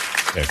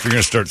 Yeah, if you're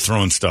going to start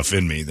throwing stuff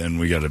in me, then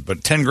we got to. But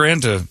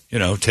 $10,000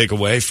 to take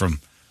away from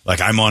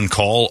I'm on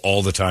call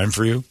all the time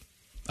for you.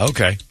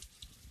 Okay.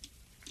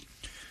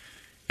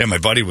 Yeah, my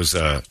buddy was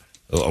a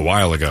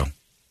while ago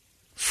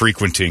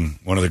frequenting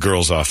one of the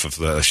girls off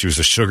of she was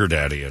a sugar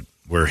daddy at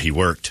where he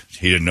worked.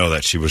 He didn't know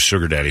that she was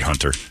sugar daddy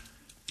hunter,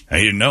 and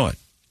he didn't know it.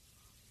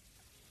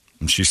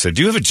 And she said,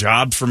 "Do you have a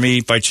job for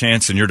me by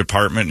chance in your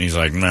department?" And he's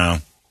like, "No,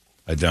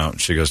 I don't."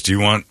 She goes, "Do you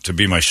want to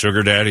be my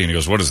sugar daddy?" And he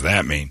goes, "What does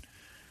that mean?"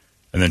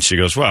 And then she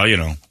goes, "Well,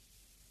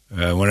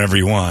 whenever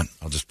you want,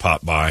 I'll just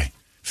pop by, a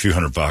few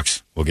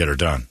 $100, we'll get her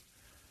done."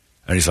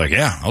 And he's like,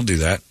 "Yeah, I'll do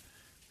that."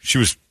 She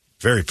was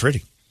very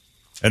pretty.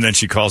 And then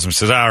she calls him and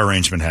says, "Our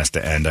arrangement has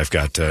to end. I've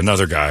got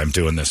another guy I'm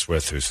doing this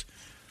with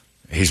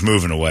he's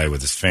moving away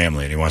with his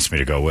family, and he wants me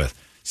to go with."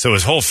 So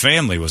his whole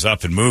family was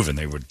up and moving.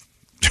 They were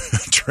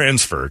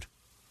transferred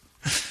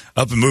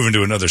up and moving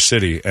to another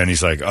city. And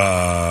he's like,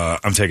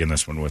 I'm taking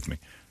this one with me.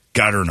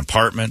 Got her an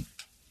apartment.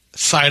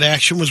 Side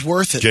action was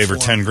worth it. Gave her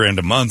 $10,000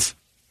 a month.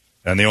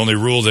 And the only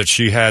rule that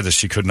she had is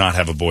she could not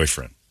have a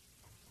boyfriend.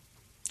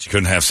 She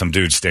couldn't have some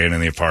dude staying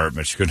in the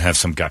apartment. She couldn't have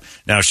some guy.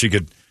 Now, she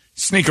could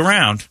sneak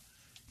around,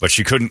 but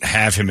she couldn't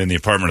have him in the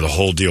apartment or the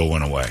whole deal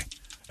went away.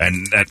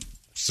 And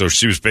so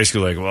she was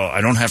basically like, well,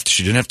 I don't have to.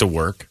 She didn't have to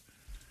work.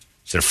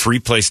 She had a free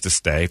place to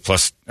stay,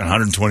 plus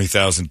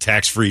 $120,000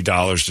 tax-free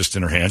dollars just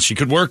in her hands. She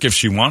could work if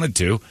she wanted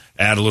to,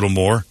 add a little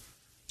more.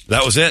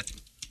 That was it.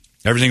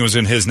 Everything was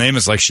in his name.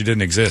 It's like she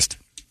didn't exist.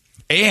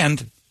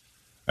 And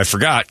I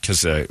forgot,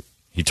 because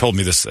he told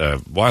me this a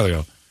while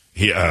ago,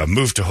 he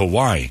moved to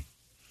Hawaii,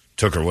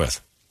 took her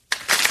with.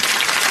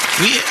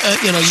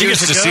 She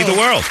gets to see the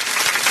world.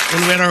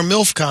 When we had our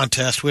MILF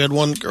contest, we had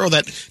one girl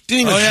that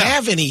didn't even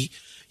have any,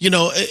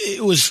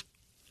 it was,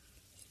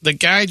 the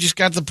guy just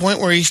got to the point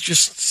where he's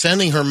just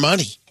sending her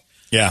money.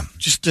 Yeah.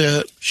 Just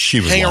to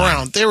she was hang lying.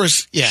 around. There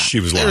was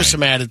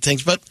some added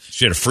things, but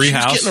she had a free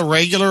house. She was getting a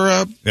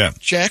regular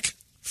check.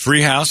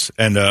 Free house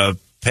and a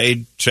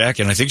paid check,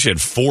 and I think she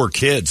had 4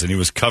 kids, and he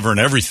was covering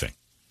everything.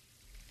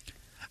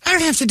 I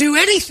don't have to do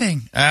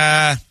anything.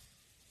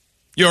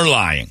 You're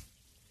lying.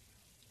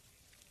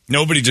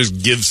 Nobody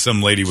just gives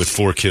some lady with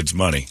 4 kids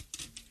money.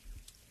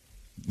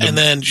 And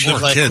then she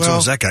was like, kids, what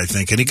was that guy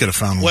thinking? He could have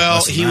found one.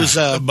 Well, he was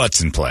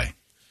butts in play.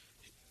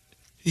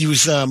 He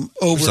was over.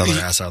 There's other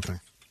ass out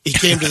there. He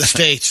came to the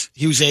States.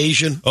 He was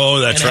Asian. Oh,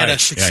 that's and right. Had a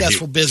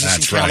successful business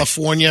in that's right.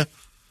 California.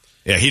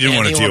 Yeah, he didn't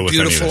want to deal with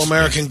any of beautiful this.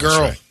 American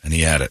girl. Right. And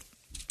he had it.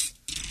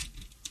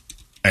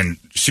 And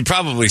she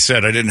probably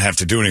said I didn't have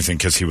to do anything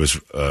because he was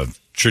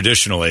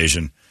traditional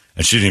Asian,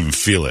 and she didn't even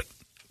feel it.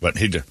 But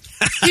he did.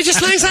 He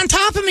just lays on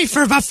top of me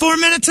for about 4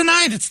 minutes a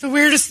night. It's the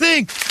weirdest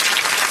thing.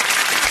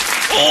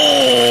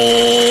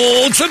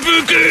 Oh,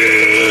 Tabuki!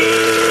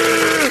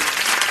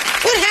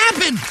 What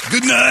happened?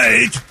 Good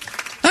night.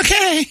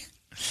 Okay.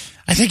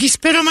 I think he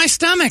spit on my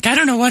stomach. I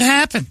don't know what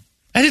happened.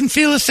 I didn't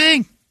feel a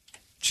thing.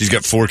 She's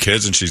got 4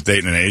 kids, and she's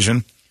dating an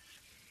Asian.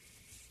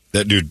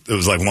 That dude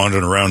was like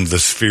wandering around the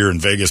Sphere in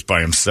Vegas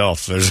by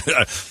himself. There's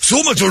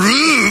so much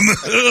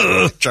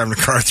room. Driving a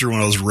car through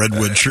one of those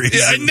redwood trees.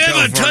 Yeah, I in never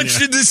California.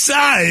 touched the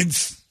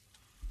sides.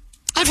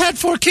 I've had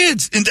 4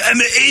 kids. And I'm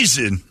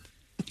Asian.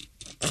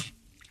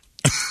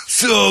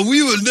 So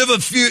we will never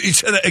fear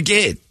each other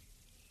again.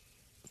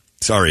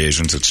 Sorry,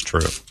 Asians, it's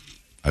true.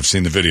 I've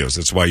seen the videos.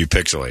 That's why you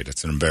pixelate.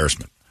 It's an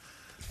embarrassment.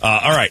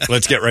 All right,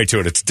 let's get right to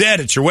it. It's Dead.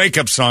 It's your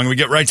wake-up song. We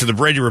get right to the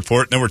Brady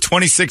Report. Then we're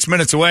 26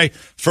 minutes away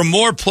from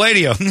more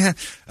Playdio.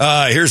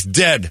 Here's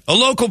Dead, a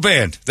local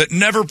band that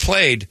never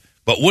played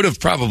but would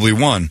have probably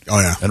won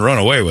and run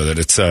away with it.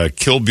 It's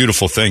Kill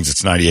Beautiful Things.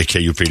 It's 98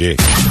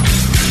 KUPD.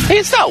 Hey,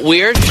 it's not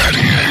weird.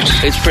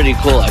 It's pretty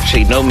cool,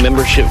 actually. No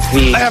membership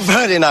fee. I have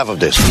heard enough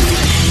of this.